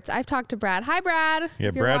Sports. I've talked to Brad. Hi, Brad.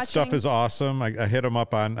 Yeah, Brad's stuff is awesome. I hit him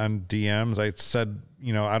up on DMs. I said,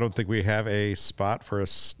 I don't think we have a spot for a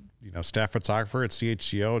staff photographer at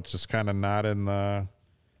CHGO. It's just kind of not in the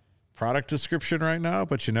product description right now,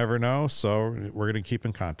 but you never know. So we're going to keep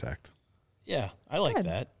in contact. Yeah, I like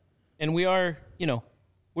that. And we are,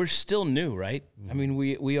 we're still new, right? I mean,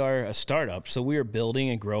 we are a startup, so we are building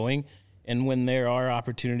and growing. And when there are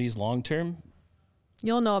opportunities long term,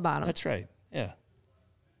 you'll know about them. That's right. Yeah.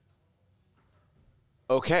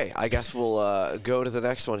 Okay, I guess we'll go to the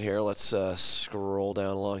next one here. Let's scroll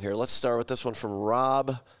down along here. Let's start with this one from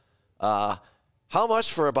Rob. How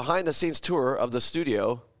much for a behind-the-scenes tour of the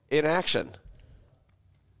studio in action?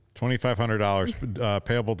 $2,500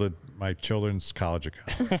 payable to my children's college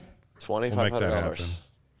account. $2,500.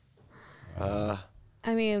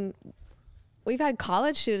 I mean, we've had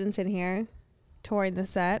college students in here touring the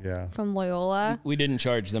set from Loyola. We didn't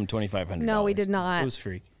charge them $2,500. No, we did not. It was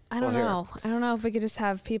free. I don't know. I don't know if we could just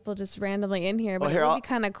have people just randomly in here, but it would be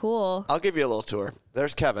kind of cool. I'll give you a little tour.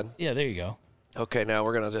 There's Kevin. Yeah, there you go. Okay, now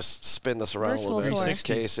we're going to just spin this around a little bit. There's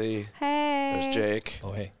Casey. Hey. There's Jake.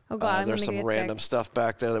 Oh, hey. Oh, God. There's some random stuff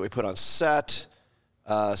back there that we put on set.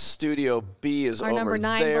 Studio B is over number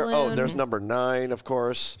 9 there. balloon. Oh, there's number 9, of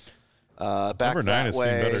course. Back number 9 that has way.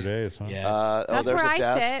 seen better days. Huh? Yes. That's there's where a I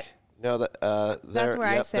desk. sit. No, that's where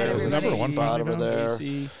I sit. There's a number 1 spot over there.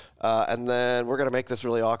 And then we're going to make this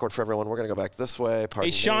really awkward for everyone. We're going to go back this way.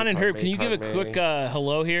 Hey, Sean and Herb, can you give a quick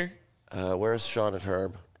hello here? Where's Sean and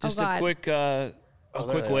Herb? Just a quick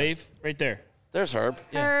wave right there. There's Herb.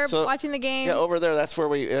 Herb, watching the game. Yeah, over there, that's where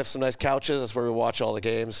we have some nice couches. That's where we watch all the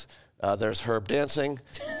games. There's Herb dancing.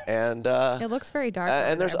 And it looks very dark.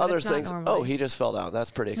 And there's there, other things. Oh, he just fell down. That's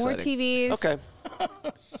pretty exciting. More TVs. Okay.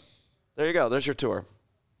 There you go. There's your tour.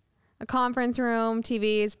 A conference room,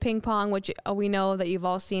 TVs, ping pong, which we know that you've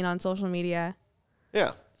all seen on social media.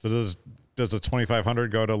 Yeah. So does the $2,500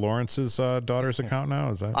 go to Lawrence's daughter's account now?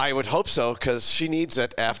 Is that? I would hope so, because she needs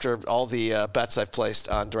it after all the bets I've placed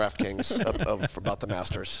on DraftKings about the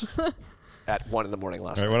Masters at 1 a.m. last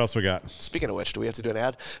night. All right, what else we got? Speaking of which, do we have to do an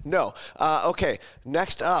ad? No. Okay.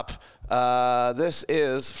 Next up, this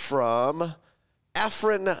is from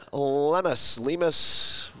Efren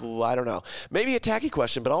Lemus. I don't know. Maybe a tacky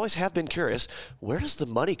question, but always have been curious. Where does the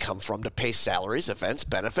money come from to pay salaries, events,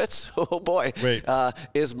 benefits? Oh, boy. Wait.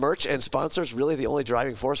 Is merch and sponsors really the only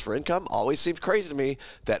driving force for income? Always seems crazy to me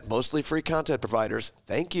that mostly free content providers,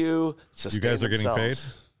 thank you, sustain You guys are getting paid?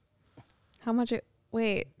 themselves. How much?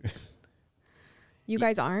 Wait. You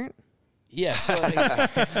guys aren't? Yes.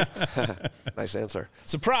 Nice answer.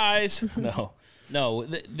 Surprise. No.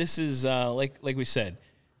 This is like we said.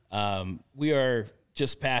 We are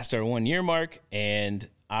just past our 1 year mark, and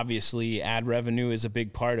obviously ad revenue is a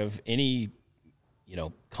big part of any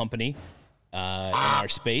company in our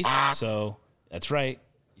space. So that's right.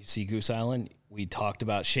 You see Goose Island, We talked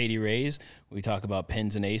about Shady Rays. We talk about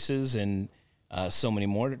Pens and Aces and so many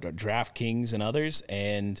more, DraftKings and others.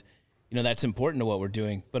 And, that's important to what we're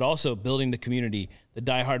doing. But also building the community, the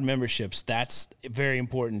diehard memberships, that's very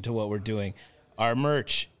important to what we're doing. Our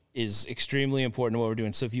merch is extremely important to what we're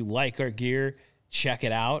doing. So if you like our gear, check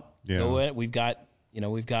it out. Yeah. Go in. We've got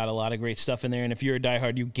a lot of great stuff in there. And if you're a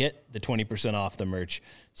diehard, you get the 20% off the merch.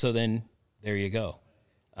 So then there you go.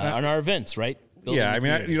 On our events, right? Building I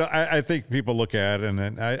mean, I think people look at it,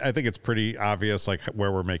 and I think it's pretty obvious, like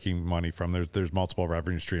where we're making money from. There's multiple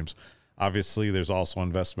revenue streams. Obviously, there's also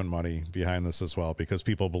investment money behind this as well, because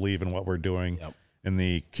people believe in what we're doing in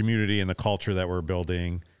the community and the culture that we're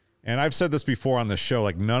building. And I've said this before on the show,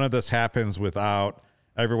 like none of this happens without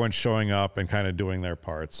everyone showing up and kind of doing their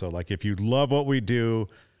part. So like, if you love what we do,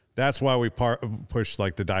 that's why we push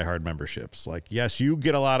like the diehard memberships. Like, yes, you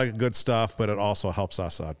get a lot of good stuff, but it also helps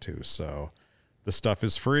us out too. So the stuff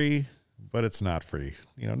is free, but it's not free.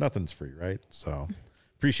 Nothing's free, right? So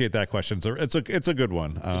appreciate that question. It's a good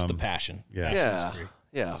one. Just the passion. Yeah.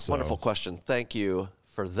 So, wonderful question. Thank you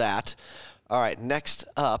for that. All right. Next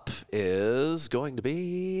up is going to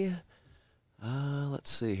be,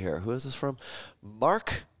 let's see here. Who is this from?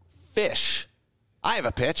 Mark Fish. I have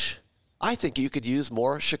a pitch. I think you could use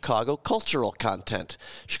more Chicago cultural content,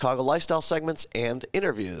 Chicago lifestyle segments, and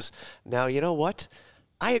interviews. Now, you know what?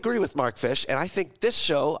 I agree with Mark Fish, and I think this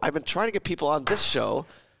show, I've been trying to get people on this show.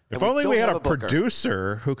 If only we had a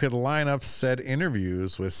producer who could line up said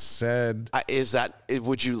interviews with said.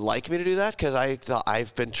 Would you like me to do that? Because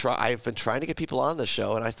I've been trying to get people on the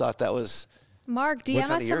show, and I thought that was. Mark, DM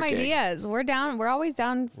us some ideas. We're down. We're always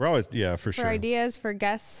down. We're always for sure. For ideas, for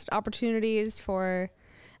guest opportunities,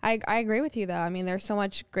 I agree with you though. I mean, there's so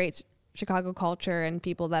much great Chicago culture and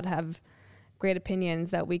people that have great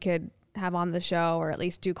opinions that we could have on the show, or at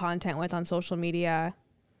least do content with on social media.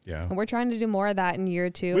 Yeah. And we're trying to do more of that in year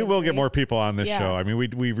 2. We will get more people on this show. I mean,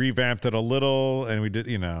 we revamped it a little, and we did,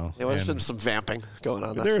 there's been some vamping going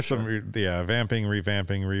on. There was some, vamping,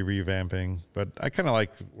 revamping, revamping. But I kind of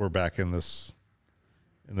like we're back in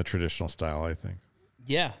the traditional style, I think.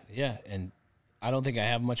 Yeah. And I don't think I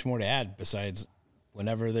have much more to add besides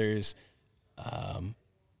whenever there's,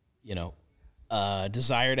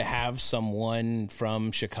 desire to have someone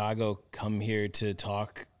from Chicago come here to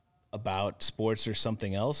talk about sports or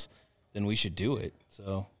something else, then we should do it.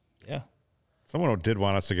 So, yeah. Someone did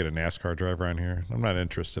want us to get a NASCAR driver on here. I'm not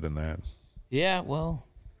interested in that. Yeah, well.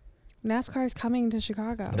 NASCAR is coming to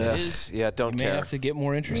Chicago. It is. Yeah, don't care. We may have to get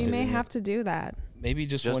more interested. We may have to do that. Maybe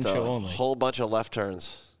just one show only. A whole bunch of left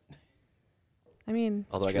turns. I mean,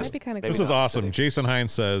 although I guess might be kind of this is awesome. Jason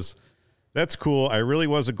Hines says, "That's cool. I really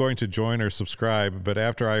wasn't going to join or subscribe, but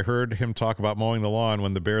after I heard him talk about mowing the lawn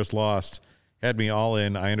when the Bears lost, had me all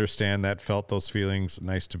in. I understand that, felt those feelings.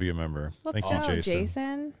 Nice to be a member." Thank you,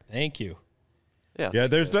 Jason. Thank you. Yeah.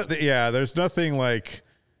 There's nothing like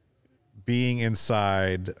being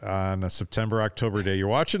inside on a September, October day. You're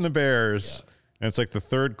watching the Bears, and it's like the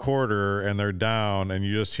third quarter, and they're down, and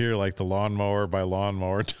you just hear like the lawnmower by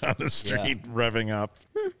lawnmower down the street revving up.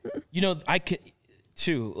 I could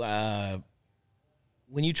too.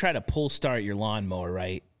 When you try to pull start your lawnmower,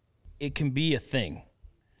 right, it can be a thing.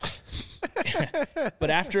 But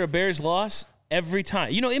after a Bears loss, every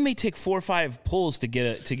time, it may take 4 or 5 pulls to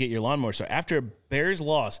get your lawnmower started. After a Bears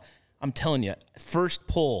loss, I'm telling you, first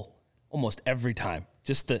pull almost every time.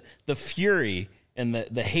 Just the fury and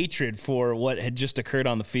the hatred for what had just occurred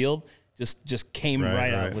on the field just came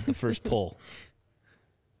right out with the first pull.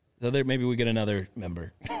 So there, maybe we get another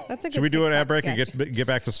member. That's a good. Should we do an ad break and get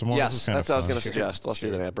back to some more? Yes, that's what I was going to suggest. Let's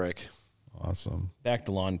do the ad break. Awesome. Back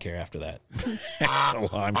to lawn care after that. Back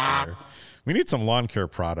to lawn care. We need some lawn care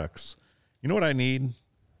products. You know what I need?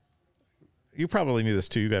 You probably need this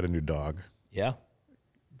too. You got a new dog. Yeah.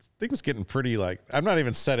 Things getting pretty I'm not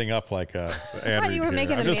even setting up like a ad. I thought you were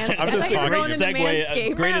making a Manscaped. I'm just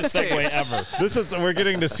talking. Greatest segue ever. We're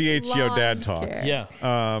getting to CHGO dad talk. Care.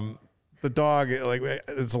 Yeah. The dog,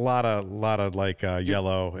 it's a lot of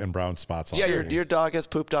yellow and brown spots. Yeah, your dog has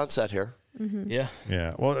pooped on set here. Mm-hmm. Yeah.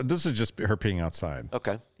 Yeah. Well, this is just her peeing outside.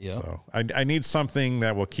 Okay. Yeah. So I need something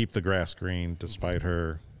that will keep the grass green despite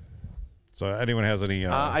her. So anyone has any?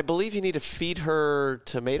 I believe you need to feed her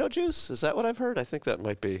tomato juice. Is that what I've heard? I think that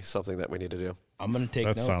might be something that we need to do. I'm going to take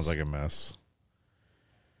notes. That sounds like a mess.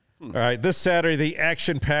 All right, this Saturday, the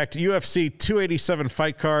action-packed UFC 287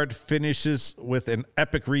 fight card finishes with an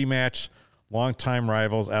epic rematch. Longtime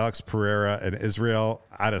rivals Alex Pereira and Israel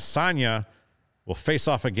Adesanya will face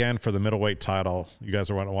off again for the middleweight title. You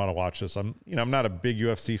guys are want to watch this. I'm not a big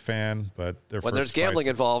UFC fan, but when there's gambling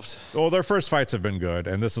involved. Well, their first fights have been good,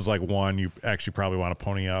 and this is like one you actually probably want to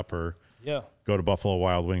pony up or go to Buffalo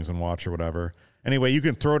Wild Wings and watch or whatever. Anyway, you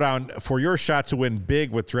can throw down for your shot to win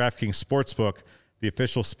big with DraftKings Sportsbook, the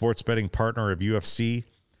official sports betting partner of UFC.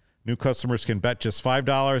 New customers can bet just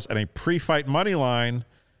 $5 and a pre-fight money line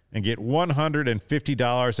and get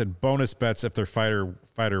 $150 in bonus bets if their fighter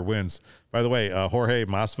wins. By the way, Jorge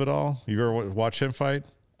Masvidal, you ever watch him fight?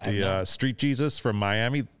 The Street Jesus from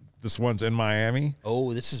Miami. This one's in Miami.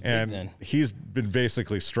 Oh, this is big then. He's been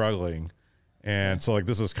basically struggling. And so, like,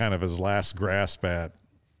 this is kind of his last grasp at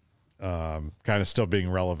kind of still being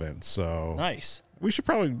relevant. So nice. We should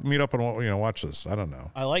probably meet up and watch this. I don't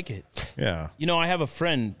know. I like it. Yeah. I have a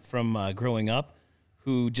friend from growing up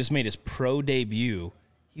who just made his pro debut.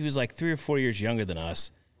 He was like 3 or 4 years younger than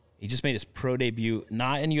us. He just made his pro debut,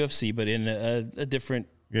 not in UFC, but in a different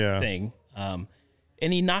thing. And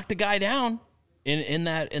he knocked a guy down in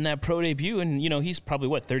that pro debut. And, he's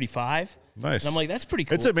probably, 35? Nice. And I'm like, that's pretty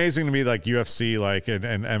cool. It's amazing to me, like UFC, like and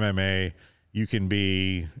MMA, you can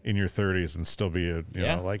be in your 30s and still be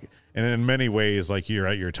and in many ways, like you're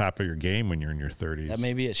at your top of your game when you're in your 30s. That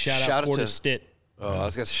may be a shout out to Stitt. Oh, I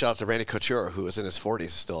was going to shout out to Randy Couture, who was in his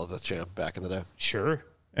 40s still as the champ back in the day. Sure.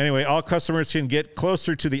 Anyway, all customers can get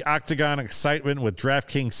closer to the Octagon excitement with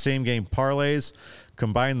DraftKings same-game parlays.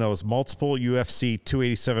 Combine those multiple UFC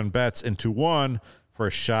 287 bets into one for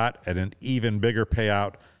a shot at an even bigger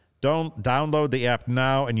payout. Don't download the app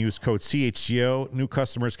now and use code CHGO. New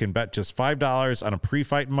customers can bet just $5 on a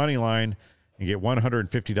pre-fight money line and get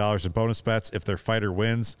 $150 in bonus bets if their fighter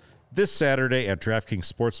wins this Saturday at DraftKings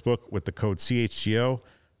Sportsbook with the code CHGO.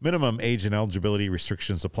 Minimum age and eligibility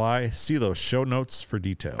restrictions apply. See those show notes for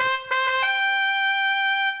details.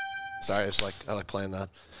 Sorry, I like playing that.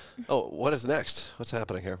 Oh, what is next? What's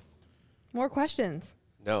happening here? More questions.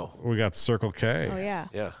 No. We got Circle K. Oh, yeah.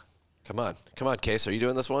 Yeah. Come on, Case. Are you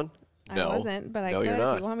doing this one? No. I wasn't, but I could you're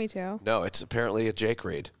not. if you want me to. No, it's apparently a Jake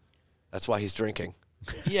read. That's why he's drinking.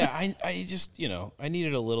 Yeah, I just, I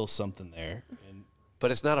needed a little something there. But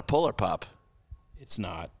it's not a Polar Pop. It's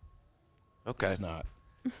not. Okay. It's not.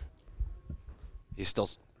 He's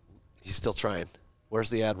still trying. Where's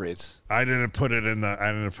the ad reads? I didn't put it in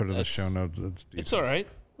the show notes. It's all right.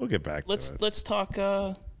 We'll get back to it. Let's talk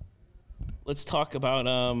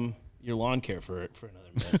about your lawn care for another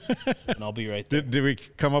minute, and I'll be right there. Did we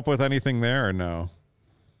come up with anything there or no?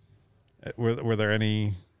 Were there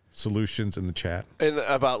any solutions in the chat?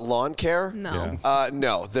 About lawn care? No. Yeah.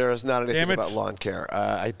 No, there is not anything about lawn care.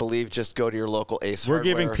 I believe just go to your local Ace We're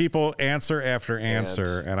Hardware. giving people answer after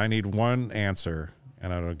answer, and I need one answer,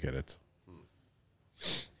 and I don't get it.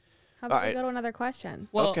 How about we go to another question?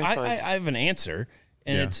 Well, okay, I have an answer,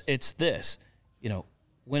 and it's this.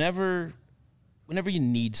 Whenever you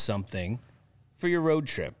need something for your road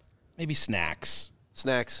trip, maybe snacks.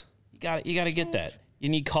 You got to get that. You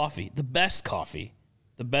need coffee, the best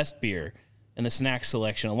beer, and the snack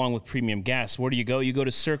selection, along with premium gas. Where do you go? You go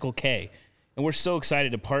to Circle K. And we're so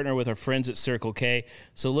excited to partner with our friends at Circle K.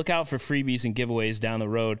 So look out for freebies and giveaways down the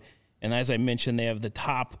road. And as I mentioned, they have the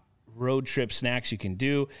top road trip snacks you can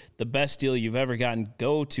do. The best deal you've ever gotten.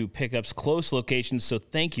 Go to pickups close locations. So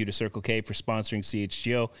thank you to Circle K for sponsoring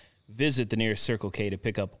CHGO. Visit the nearest Circle K to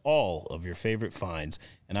pick up all of your favorite finds.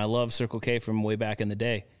 And I love Circle K from way back in the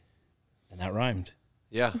day. And that rhymed.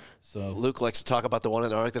 Yeah. So Luke likes to talk about the one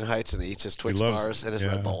in Arlington Heights, and he eats his Twix bars and his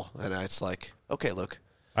Red Bull. And it's like, okay, Luke.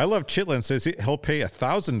 I love Chitlin says he'll pay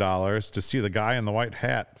 $1,000 to see the guy in the white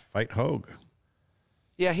hat fight Hogue.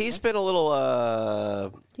 Yeah, he's been a little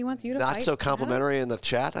he wants you to not fight so complimentary in the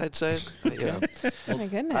chat, I'd say. Oh my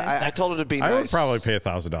goodness. I told him to be nice. I would probably pay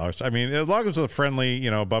 $1,000. I mean, as long as it's a friendly,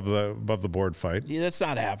 above the board fight. Yeah, that's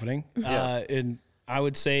not happening. Yeah. And I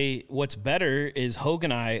would say what's better is Hogue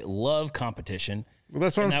and I love competition. Well,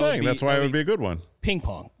 that's what I'm saying. That's why it would be a good one. Ping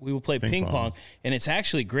pong. We will play ping pong. And it's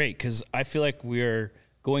actually great because I feel like we're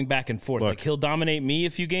going back and forth. Like he'll dominate me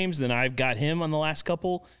a few games, then I've got him on the last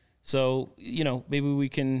couple. So, maybe we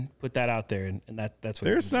can put that out there, and that's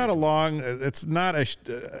what it's not a long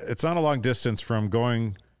distance from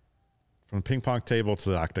going from the ping pong table to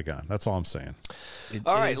the octagon. That's all I'm saying.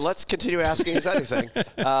 All right, let's continue asking us anything.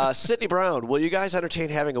 Sydney Brown, will you guys entertain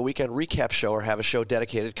having a weekend recap show or have a show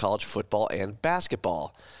dedicated to college football and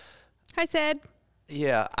basketball? Hi, Sid.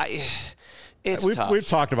 Yeah, it's tough. We've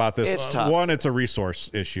talked about this. It's tough. One, it's a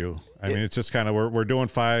resource issue. I mean, it's just kind of we're doing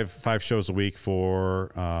five shows a week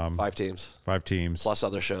for 5 teams. 5 teams. Plus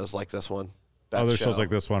other shows like this one. Shows like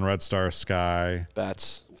this one, Red Star Sky.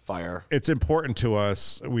 Bets, Fire. It's important to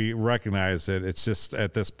us. We recognize it. It's just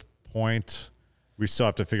at this point, we still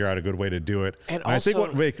have to figure out a good way to do it. And I think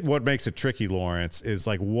what makes it tricky, Lawrence, is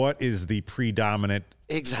like what is the predominant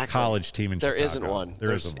college team in Chicago. There isn't one.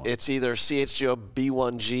 There isn't one. It's either CHGO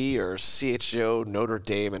B1G or CHGO Notre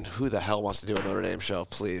Dame, and who the hell wants to do a Notre Dame show?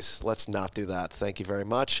 Please, let's not do that. Thank you very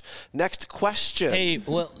much. Next question. Hey,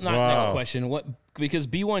 well, next question. What? Because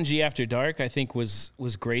B1G After Dark, I think, was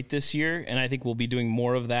great this year, and I think we'll be doing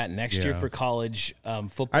more of that next year for college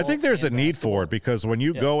football. I think there's a need for it because when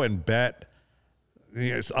you go and bet,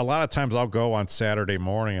 a lot of times I'll go on Saturday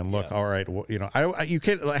morning and look. All right, you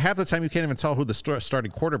can't half the time you can't even tell who the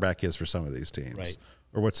starting quarterback is for some of these teams,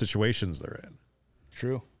 or what situations they're in.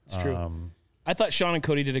 True, it's true. I thought Sean and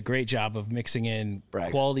Cody did a great job of mixing in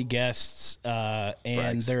quality guests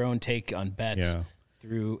and their own take on bets. Yeah.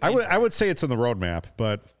 Through I would say it's in the roadmap,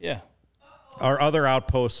 but our other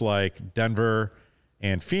outposts like Denver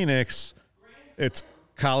and Phoenix, it's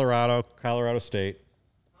Colorado State.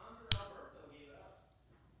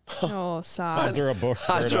 Oh, sauce.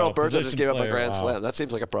 Hunter Alberto just gave up a grand slam. That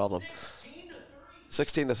seems like a problem.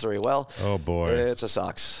 16-3. Well, oh boy, it's a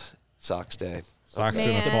Sox day. Sox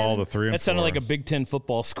in the fall, the 3 and 4. That sounded like a Big Ten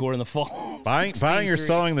football score in the fall. Buying or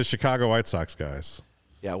selling the Chicago White Sox guys.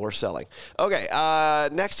 Yeah, we're selling. Okay,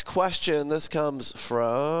 next question. This comes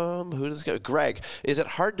from, who does it go? Greg. Is it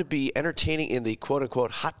hard to be entertaining in the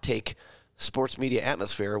quote-unquote hot take sports media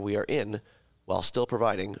atmosphere we are in while still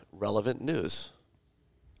providing relevant news?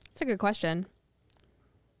 That's a good question.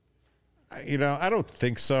 I don't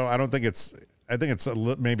think so. I think it's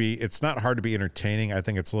maybe it's not hard to be entertaining. I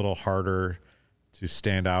think it's a little harder to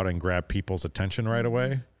stand out and grab people's attention right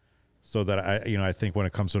away. So that I think when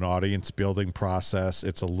it comes to an audience building process,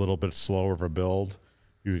 it's a little bit slower of a build.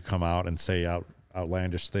 You come out and say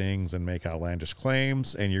outlandish things and make outlandish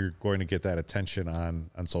claims, and you're going to get that attention on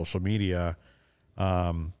social media.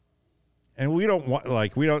 And we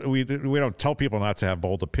don't tell people not to have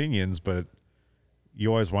bold opinions, but you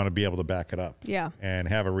always want to be able to back it up. Yeah. And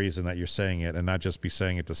have a reason that you're saying it and not just be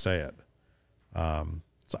saying it to say it.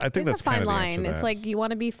 So I think that's a fine kind of the line. answer to that. It's like you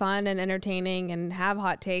want to be fun and entertaining and have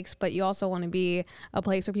hot takes, but you also want to be a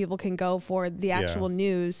place where people can go for the actual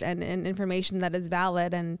news and information that is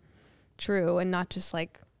valid and true and not just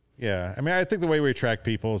like. Yeah. I mean, I think the way we attract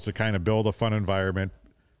people is to kind of build a fun environment,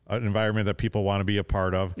 an environment that people want to be a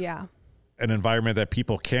part of. Yeah. An environment that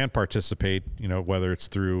people can participate, whether it's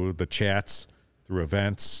through the chats, through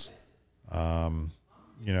events, through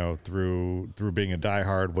being a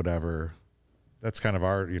diehard, whatever. That's kind of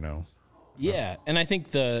our, Yeah, and I think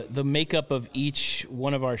the makeup of each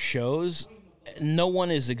one of our shows, no one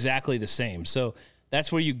is exactly the same. So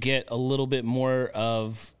that's where you get a little bit more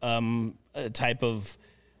of a type of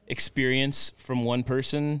experience from one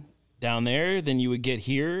person down there than you would get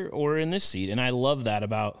here or in this seat. And I love that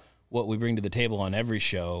about what we bring to the table on every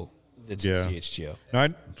show that's at CHGO.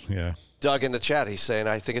 Doug in the chat, he's saying,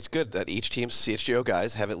 I think it's good that each team's CHGO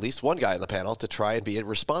guys have at least one guy in the panel to try and be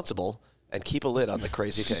responsible and keep a lid on the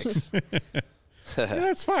crazy takes.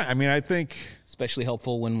 That's fine. I mean, I think... Especially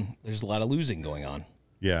helpful when there's a lot of losing going on.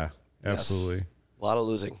 Yeah, absolutely. Yes. A lot of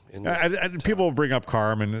losing. People will bring up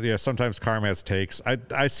Carm, and sometimes Carm has takes.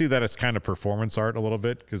 I see that as kind of performance art a little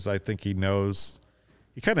bit because I think he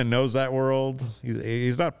kind of knows that world.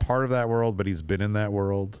 He's not part of that world, but he's been in that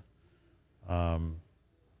world.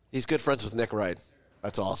 He's good friends with Nick Wright.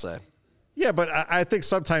 That's all I'll say. Yeah, but I think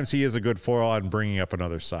sometimes he is a good foil on bringing up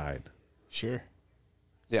another side. Sure.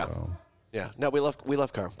 Yeah. Yeah. No, we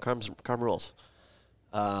love Carm. Carm rules.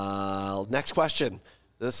 Next question.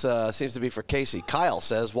 This seems to be for Casey. Kyle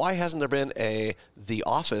says, why hasn't there been a The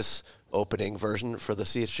Office opening version for the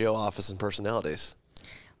CHGO office and personalities?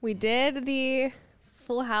 We did the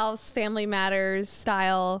Full House Family Matters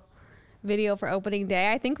style video for opening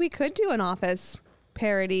day. I think we could do an Office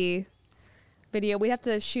parody video. We'd have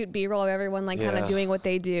to shoot B-roll of everyone kind of doing what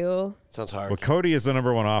they do. Sounds hard. Well, Cody is the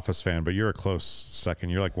number one Office fan, but you're a close second.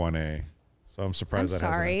 You're like 1A. So I'm surprised I'm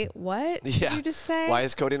sorry. What did you just say? Why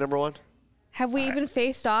is Cody number one? Have we even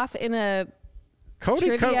faced off in a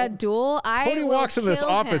trivia duel? Cody walks in this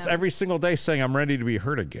office him every single day saying, I'm ready to be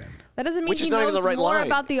hurt again. That doesn't mean Which he is not even knows the right more line.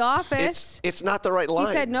 about The Office. It's not the right line.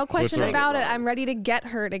 He said, no question about it. I'm ready to get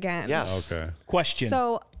hurt again. Yes. Okay. Question.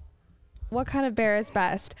 So what kind of bear is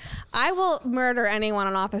best? I will murder anyone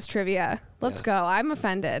on Office trivia. Let's go. I'm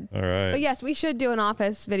offended. All right. But yes, we should do an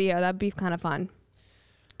Office video. That'd be kind of fun.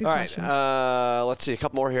 Good All question. right. Let's see. A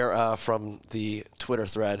couple more here from the Twitter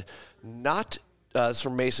thread. It's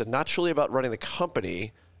from Mason. Not truly about running the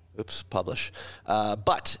company. Oops, publish.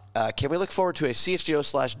 But can we look forward to a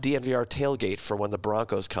CHGO/DNVR tailgate for when the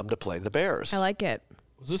Broncos come to play the Bears? I like it.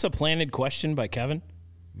 Was this a planted question by Kevin?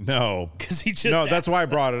 No. Because he just that's why I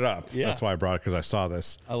brought it up. Yeah. That's why I brought it, because I saw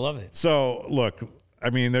this. I love it. So, look, I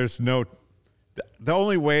mean, there's no The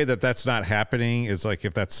only way that's not happening is like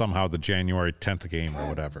if that's somehow the January 10th game or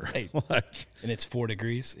whatever. Hey, and it's 4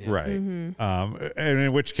 degrees. Yeah. Right. And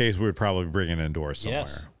in which case we would probably bring it indoors somewhere.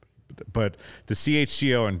 Yes. But the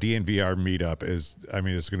CHGO and DNVR meetup is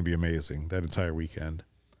going to be amazing that entire weekend.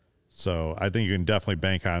 So I think you can definitely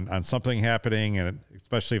bank on something happening, and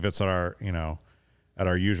especially if it's at our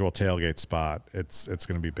usual tailgate spot, it's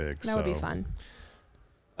going to be big. That would be fun.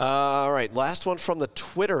 All right, last one from the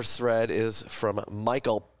Twitter thread is from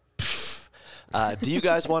Michael. Do you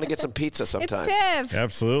guys want to get some pizza sometime? It's Piff.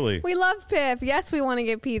 Absolutely. We love Piff. Yes, we want to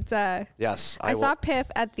get pizza. Yes. I saw Piff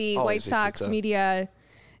at the White Sox media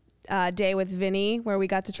day with Vinny, where we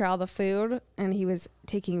got to try all the food, and he was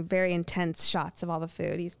taking very intense shots of all the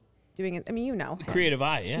food. He's doing it. I mean, Creative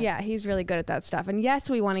eye, yeah. Yeah, he's really good at that stuff. And yes,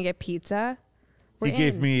 we want to get pizza. He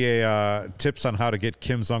gave me tips on how to get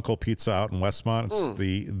Kim's Uncle Pizza out in Westmont.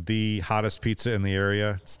 It's the hottest pizza in the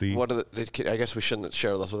area. It's the. I guess we shouldn't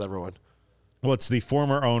share this with everyone. Well, it's the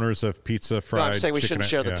former owners of Pizza Fried. No, I'm saying we shouldn't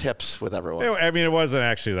share the yeah. tips with everyone. I mean, it wasn't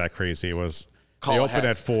actually that crazy. It was they open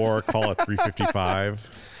at 4, call it 3:55.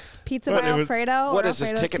 Pizza by Alfredo. What is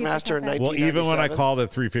this, Ticketmaster in 1997? Well, even when I called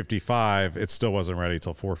at 3:55, it still wasn't ready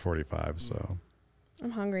till 4:45. So. I'm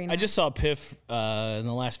hungry now. I just saw Piff in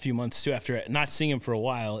the last few months, too, after not seeing him for a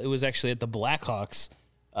while. It was actually at the Blackhawks,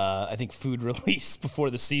 I think, food release before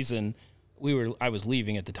the season. I was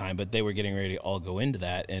leaving at the time, but they were getting ready to all go into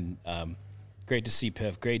that. And great to see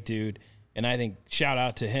Piff. Great dude. And I think shout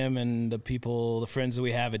out to him and the friends that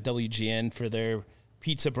we have at WGN for their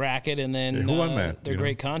pizza bracket. And then who won that? Their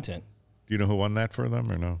great content. Do you know who won that for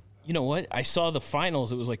them or no? You know what? I saw the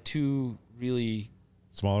finals. It was like 2 really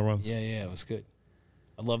smaller ones. Yeah, it was good.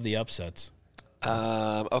 I love the upsets.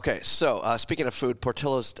 Okay, so speaking of food,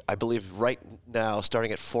 Portillo's, I believe right now,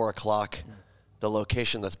 starting at 4 o'clock, the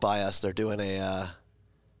location that's by us, they're doing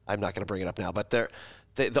I'm not going to bring it up now, but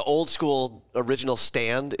the old school original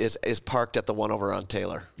stand is parked at the one over on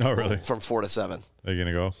Taylor. Oh, really? From 4 to 7. Are you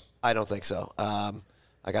going to go? I don't think so.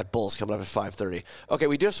 I got Bulls coming up at 5:30. Okay,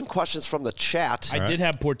 we do have some questions from the chat. I did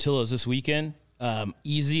have Portillo's this weekend.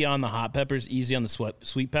 Easy on the hot peppers, easy on the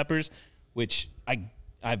sweet peppers, which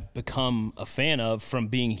I've become a fan of from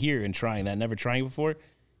being here and trying that, never trying it before.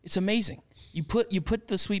 It's amazing. You put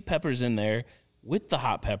the sweet peppers in there with the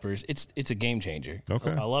hot peppers. It's a game changer.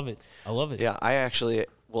 Okay. I love it. Yeah, I actually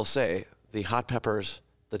will say the hot peppers,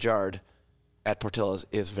 the jarred at Portillo's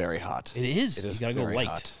is very hot. It is. It is you gotta very go light.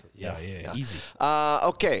 hot. Yeah, easy.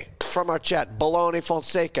 Okay, from our chat, Baloney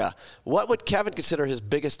Fonseca. What would Kevin consider his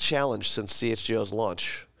biggest challenge since CHGO's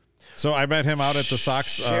launch? So I met him out at the Sox.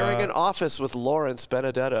 Sharing an office with Lawrence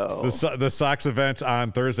Benedetto. The Sox event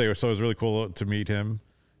on Thursday, so it was really cool to meet him.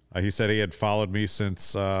 He said he had followed me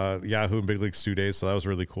since Yahoo and Big Leagues 2 days, so that was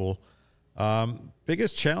really cool.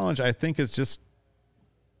 Biggest challenge, I think, is just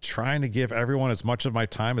trying to give everyone as much of my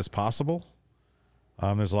time as possible.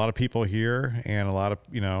 There's a lot of people here, and a lot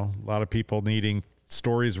of people needing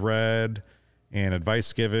stories read and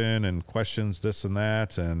advice given and questions, this and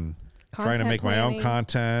that, and trying to make my own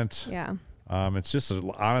content. Yeah. It's just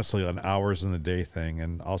honestly an hours in the day thing,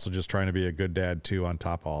 and also just trying to be a good dad too on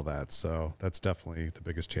top of all that. So that's definitely the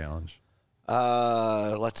biggest challenge.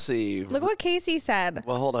 Let's see. Look what Casey said.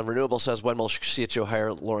 Well, hold on. Renewable says, when will CHGO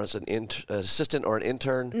hire Lawrence an assistant or an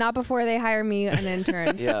intern? Not before they hire me an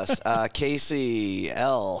intern. Yes. Casey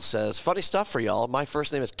L says, funny stuff for y'all. My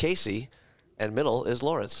first name is Casey, and middle is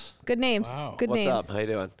Lawrence. Good names. Wow. Good names. What's up? How you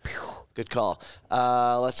doing? Good call.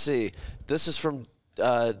 Let's see. This is from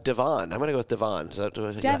Devon. I'm going to go with Devon. Is that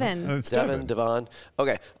Devin. It's Devin, Devon.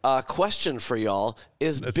 Okay. Question for y'all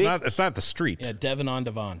is it's not the street. Yeah, Devin on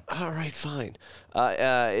Devon. All right, fine.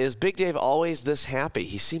 Is Big Dave always this happy?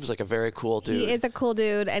 He seems like a very cool dude. He is a cool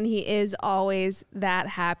dude, and he is always that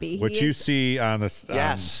happy. What you see on the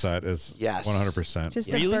set is 100%.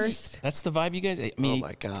 Just Really? a burst. That's the vibe you guys. I mean, Oh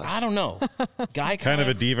my gosh. I don't know. Guy Kind of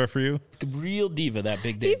a diva for you? real diva. That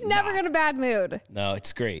Big Dave. He's never in a bad mood. No,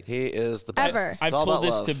 it's great. He is the best. Ever. It's I've all told about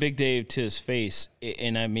this love. to Big Dave to his face,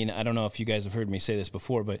 and I mean, I don't know if you guys have heard me say this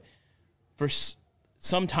before, but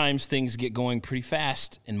sometimes things get going pretty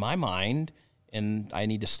fast in my mind, and I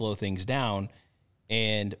need to slow things down.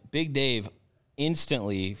 And Big Dave,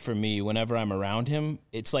 instantly for me, whenever I'm around him,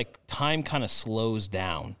 it's like time kind of slows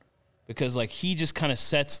down because like he just kind of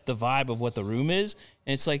sets the vibe of what the room is,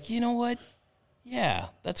 and it's like, you know what? Yeah,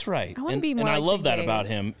 that's right. I wanna be more and I like love Big that Dave. about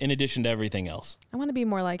him. In addition to everything else. I want to be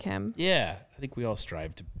more like him. Yeah, I think we all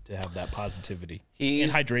strive to have that positivity He's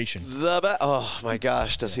and hydration. Oh my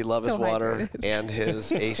gosh, does he love his So water hydrated. and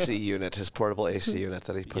his AC unit, his portable AC unit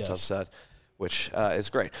that he puts on Yes. set. which is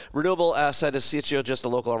great. Renewable said, is CHGO just a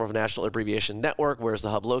local arm of a national abbreviation network? Where's the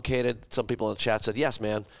hub located? Some people in the chat said, yes,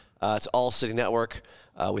 man. It's all city network.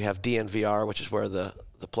 We have DNVR, which is where the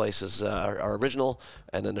places are original.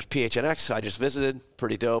 And then there's PHNX. I just visited.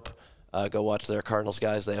 Pretty dope. Go watch their Cardinals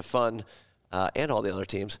guys. They have fun. And all the other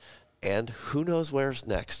teams. And who knows where's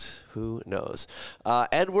next? Who knows?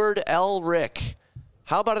 Edward L. Rick.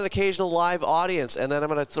 How about an occasional live audience? And then I'm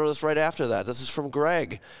going to throw this right after that. This is from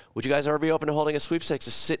Greg. Would you guys ever be open to holding a sweepstakes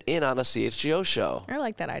to sit in on a CHGO show? I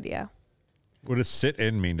like that idea. What does sit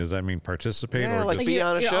in mean? Does that mean participate? Yeah, or like just be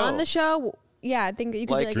on a show. On the show, yeah, I think that you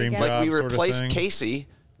could like be like a like we sort of replaced thing? Casey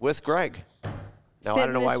with Greg. Now, sit I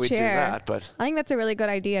don't know in why this we'd do chair. that, but I think that's a really good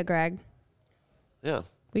idea, Greg. yeah.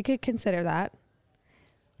 We could consider that.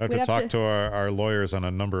 I have We'd to have talk to- to our lawyers on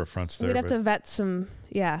a number of fronts there. We'd have but- to vet some,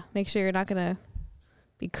 make sure you're not going to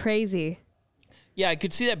be crazy. Yeah, I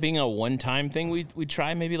could see that being a one-time thing we'd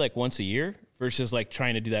try maybe like once a year versus like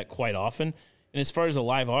trying to do that quite often. And as far as a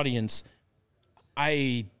live audience,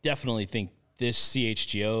 I definitely think this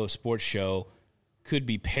CHGO sports show could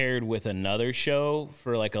be paired with another show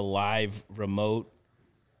for like a live remote,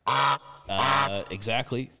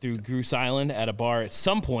 exactly, through Goose Island at a bar at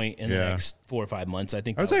some point in the next 4 or 5 months. I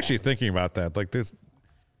think I was actually thinking about that, like this,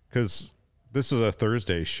 because this is a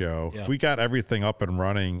Thursday show. Yeah. If we got everything up and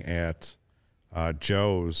running at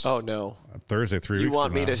Joe's Oh, no. Thursday, 3 You weeks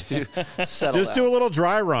want from me now, to settle just that. do a little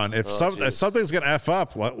dry run. If geez. if something's gonna f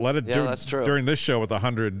up, let it Yeah, do that's true. during this show with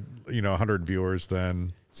 100 viewers.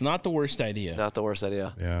 Then it's not the worst idea. Not the worst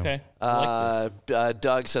idea. yeah, Okay. I like this.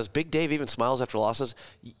 Doug says, Big Dave even smiles after losses.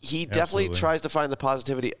 He definitely Absolutely. tries to find the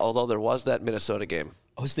positivity, although there was that Minnesota game.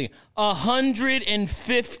 I was thinking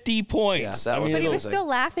 150 points. Yeah, that was But he was amazing. still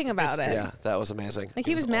laughing about it. Yeah, that was amazing. Like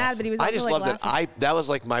he was mad, but he was I also just like loved laughing. it. That was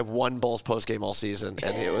like my one Bulls post game all season,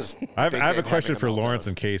 and it was. I have Big a Dave question having a for meltdown. Lawrence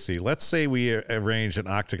and Casey. Let's say we arrange an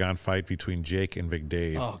octagon fight between Jake and Big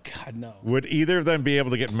Dave. Oh, God, no. Would either of them be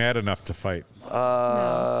able to get mad enough to fight?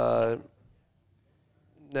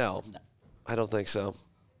 No, I don't think so.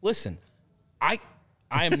 Listen, I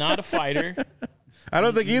am not a fighter. I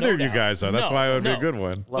don't think either No of you doubt. guys are. That's No, why it would be no. a good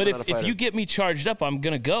one. Love But it, not a if you fighter. get me charged up, I'm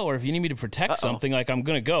going to go. Or if you need me to protect something, like I'm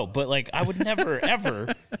going to go. But like I would never, ever,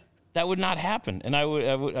 that would not happen. And I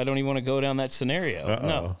don't even want to go down that scenario.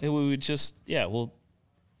 No, we would just, yeah.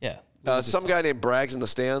 Some guy named Braggs in the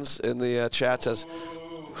stands in the chat says,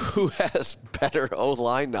 who has better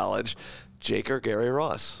O-line knowledge, Jake or Gary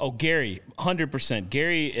Ross? Oh, Gary, 100%.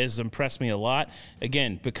 Gary has impressed me a lot.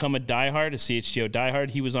 Again, become a diehard, a CHGO diehard.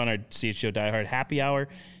 He was on our CHGO diehard happy hour.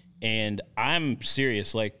 And I'm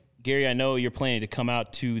serious. Like, Gary, I know you're planning to come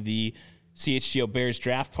out to the CHGO Bears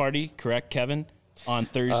draft party, correct, Kevin? On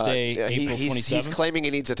Thursday, April 27th. He's claiming he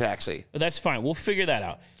needs a taxi. That's fine. We'll figure that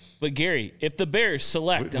out. But, Gary, if the Bears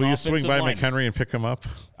select an Will you offensive swing by lineman, McHenry and pick him up?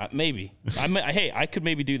 maybe. Hey, I could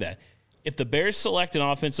maybe do that. If the Bears select an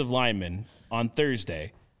offensive lineman on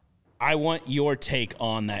Thursday, I want your take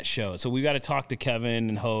on that show. So we got to talk to Kevin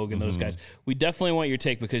and Hogue and those guys. We definitely want your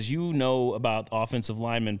take because you know about offensive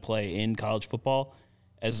lineman play in college football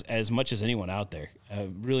as much as anyone out there.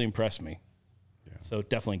 Really impressed me. Yeah. So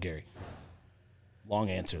definitely Gary.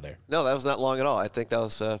 Long answer there. No, that was not long at all. I think that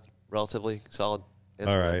was relatively solid.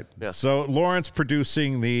 All right. Yeah. So Lawrence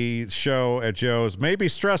producing the show at Joe's may be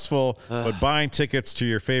stressful, but buying tickets to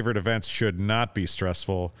your favorite events should not be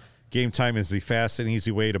stressful. Game Time is the fast and easy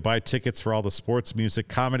way to buy tickets for all the sports, music,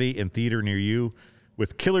 comedy, and theater near you.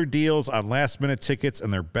 With killer deals on last-minute tickets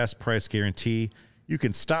and their best price guarantee, you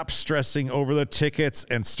can stop stressing over the tickets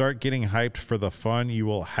and start getting hyped for the fun you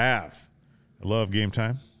will have. I love Game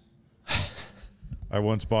Time. I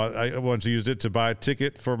once used it to buy a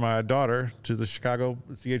ticket for my daughter to the Chicago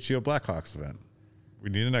CHGO Blackhawks event. We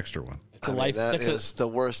need an extra one. It's a life. That That's is the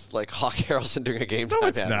worst, like, Hawk Harrelson doing a game time. No,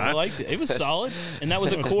 it's ad. not. I liked it. It was solid, and that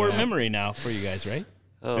was a core memory now for you guys, right?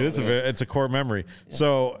 It's a core memory. Yeah.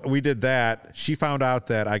 So we did that. She found out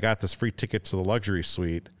that I got this free ticket to the luxury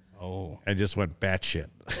suite. Oh. And just went batshit.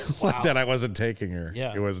 Wow. That I wasn't taking her.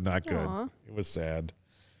 Yeah. It was not good. Aww. It was sad.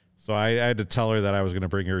 So I had to tell her that I was going to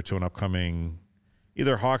bring her to an upcoming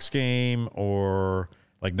either Hawks game or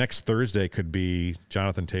like next Thursday could be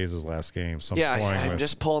Jonathan Taves' last game. So I'm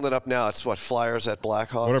just pulling it up now. It's what, Flyers at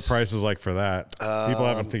Blackhawks? What are prices like for that? People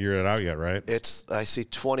haven't figured it out yet, right? I see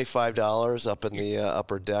 $25 up in the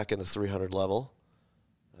upper deck in the 300 level.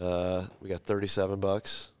 We got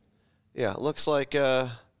 $37. Yeah, it looks like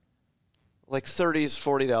 30s,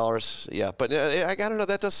 $40. Yeah, but I don't know.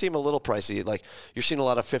 That does seem a little pricey. Like you're seeing a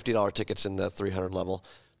lot of $50 tickets in the 300 level.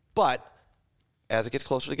 But as it gets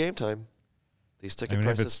closer to game time, these ticket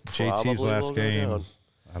prices if it's probably JT's last will game, go down.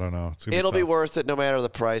 I don't know. It'll be tough. worth it no matter the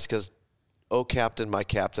price because Oh, Captain, my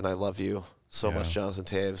Captain, I love you so much, Jonathan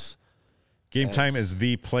Taves. Game Time is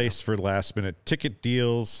the place for last-minute ticket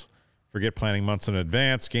deals. Forget planning months in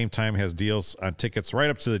advance. Game Time has deals on tickets right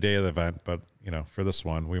up to the day of the event. But, for this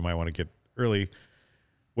one, we might want to get early.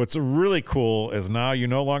 What's really cool is now you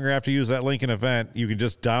no longer have to use that link in event. You can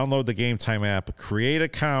just download the Game Time app, create an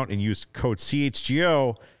account, and use code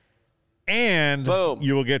CHGO, and boom,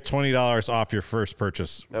 you will get $20 off your first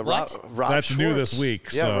purchase. Rob That's Schwartz. new this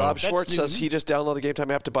week. Yeah, so. Rob Schwartz says he just downloaded the Game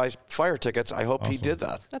Time app to buy Fire tickets. I hope he did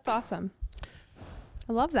that. That's awesome.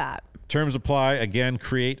 I love that. Terms apply. Again,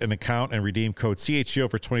 create an account and redeem code CHGO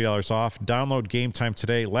for $20 off. Download Game Time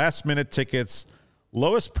today. Last-minute tickets,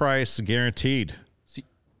 lowest price guaranteed.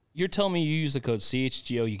 You're telling me you use the code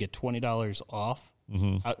CHGO, you get $20 off?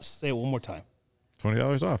 Mm-hmm. Say it one more time.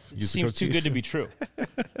 $20 off. It seems too good to be true.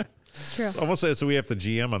 It's true. Almost so we have the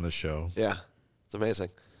GM on the show. Yeah, it's amazing.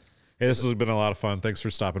 Hey, this has been a lot of fun. Thanks for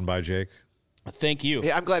stopping by, Jake. Thank you.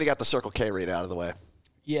 Yeah, I'm glad he got the Circle K read out of the way.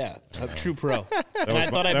 Yeah, a true pro.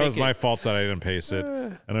 That was my fault that I didn't pace it.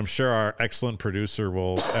 And I'm sure our excellent producer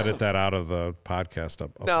will edit that out of the podcast.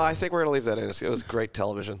 No, I think we're going to leave that in. It was great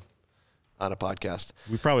television on a podcast.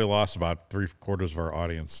 We probably lost about 3/4 of our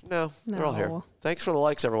audience. No, they're all here. Thanks for the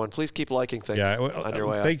likes, everyone. Please keep liking things on your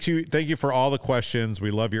way out. Thank you for all the questions.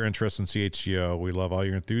 We love your interest in CHGO. We love all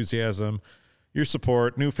your enthusiasm, your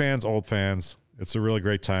support, new fans, old fans. It's a really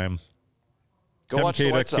great time. Go Kevin watch the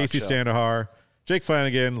White Kata, Sox Casey show. Sandahar, Jake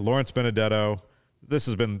Flanagan, Lawrence Benedetto. This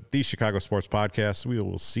has been the Chicago Sports Podcast. We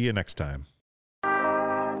will see you next time.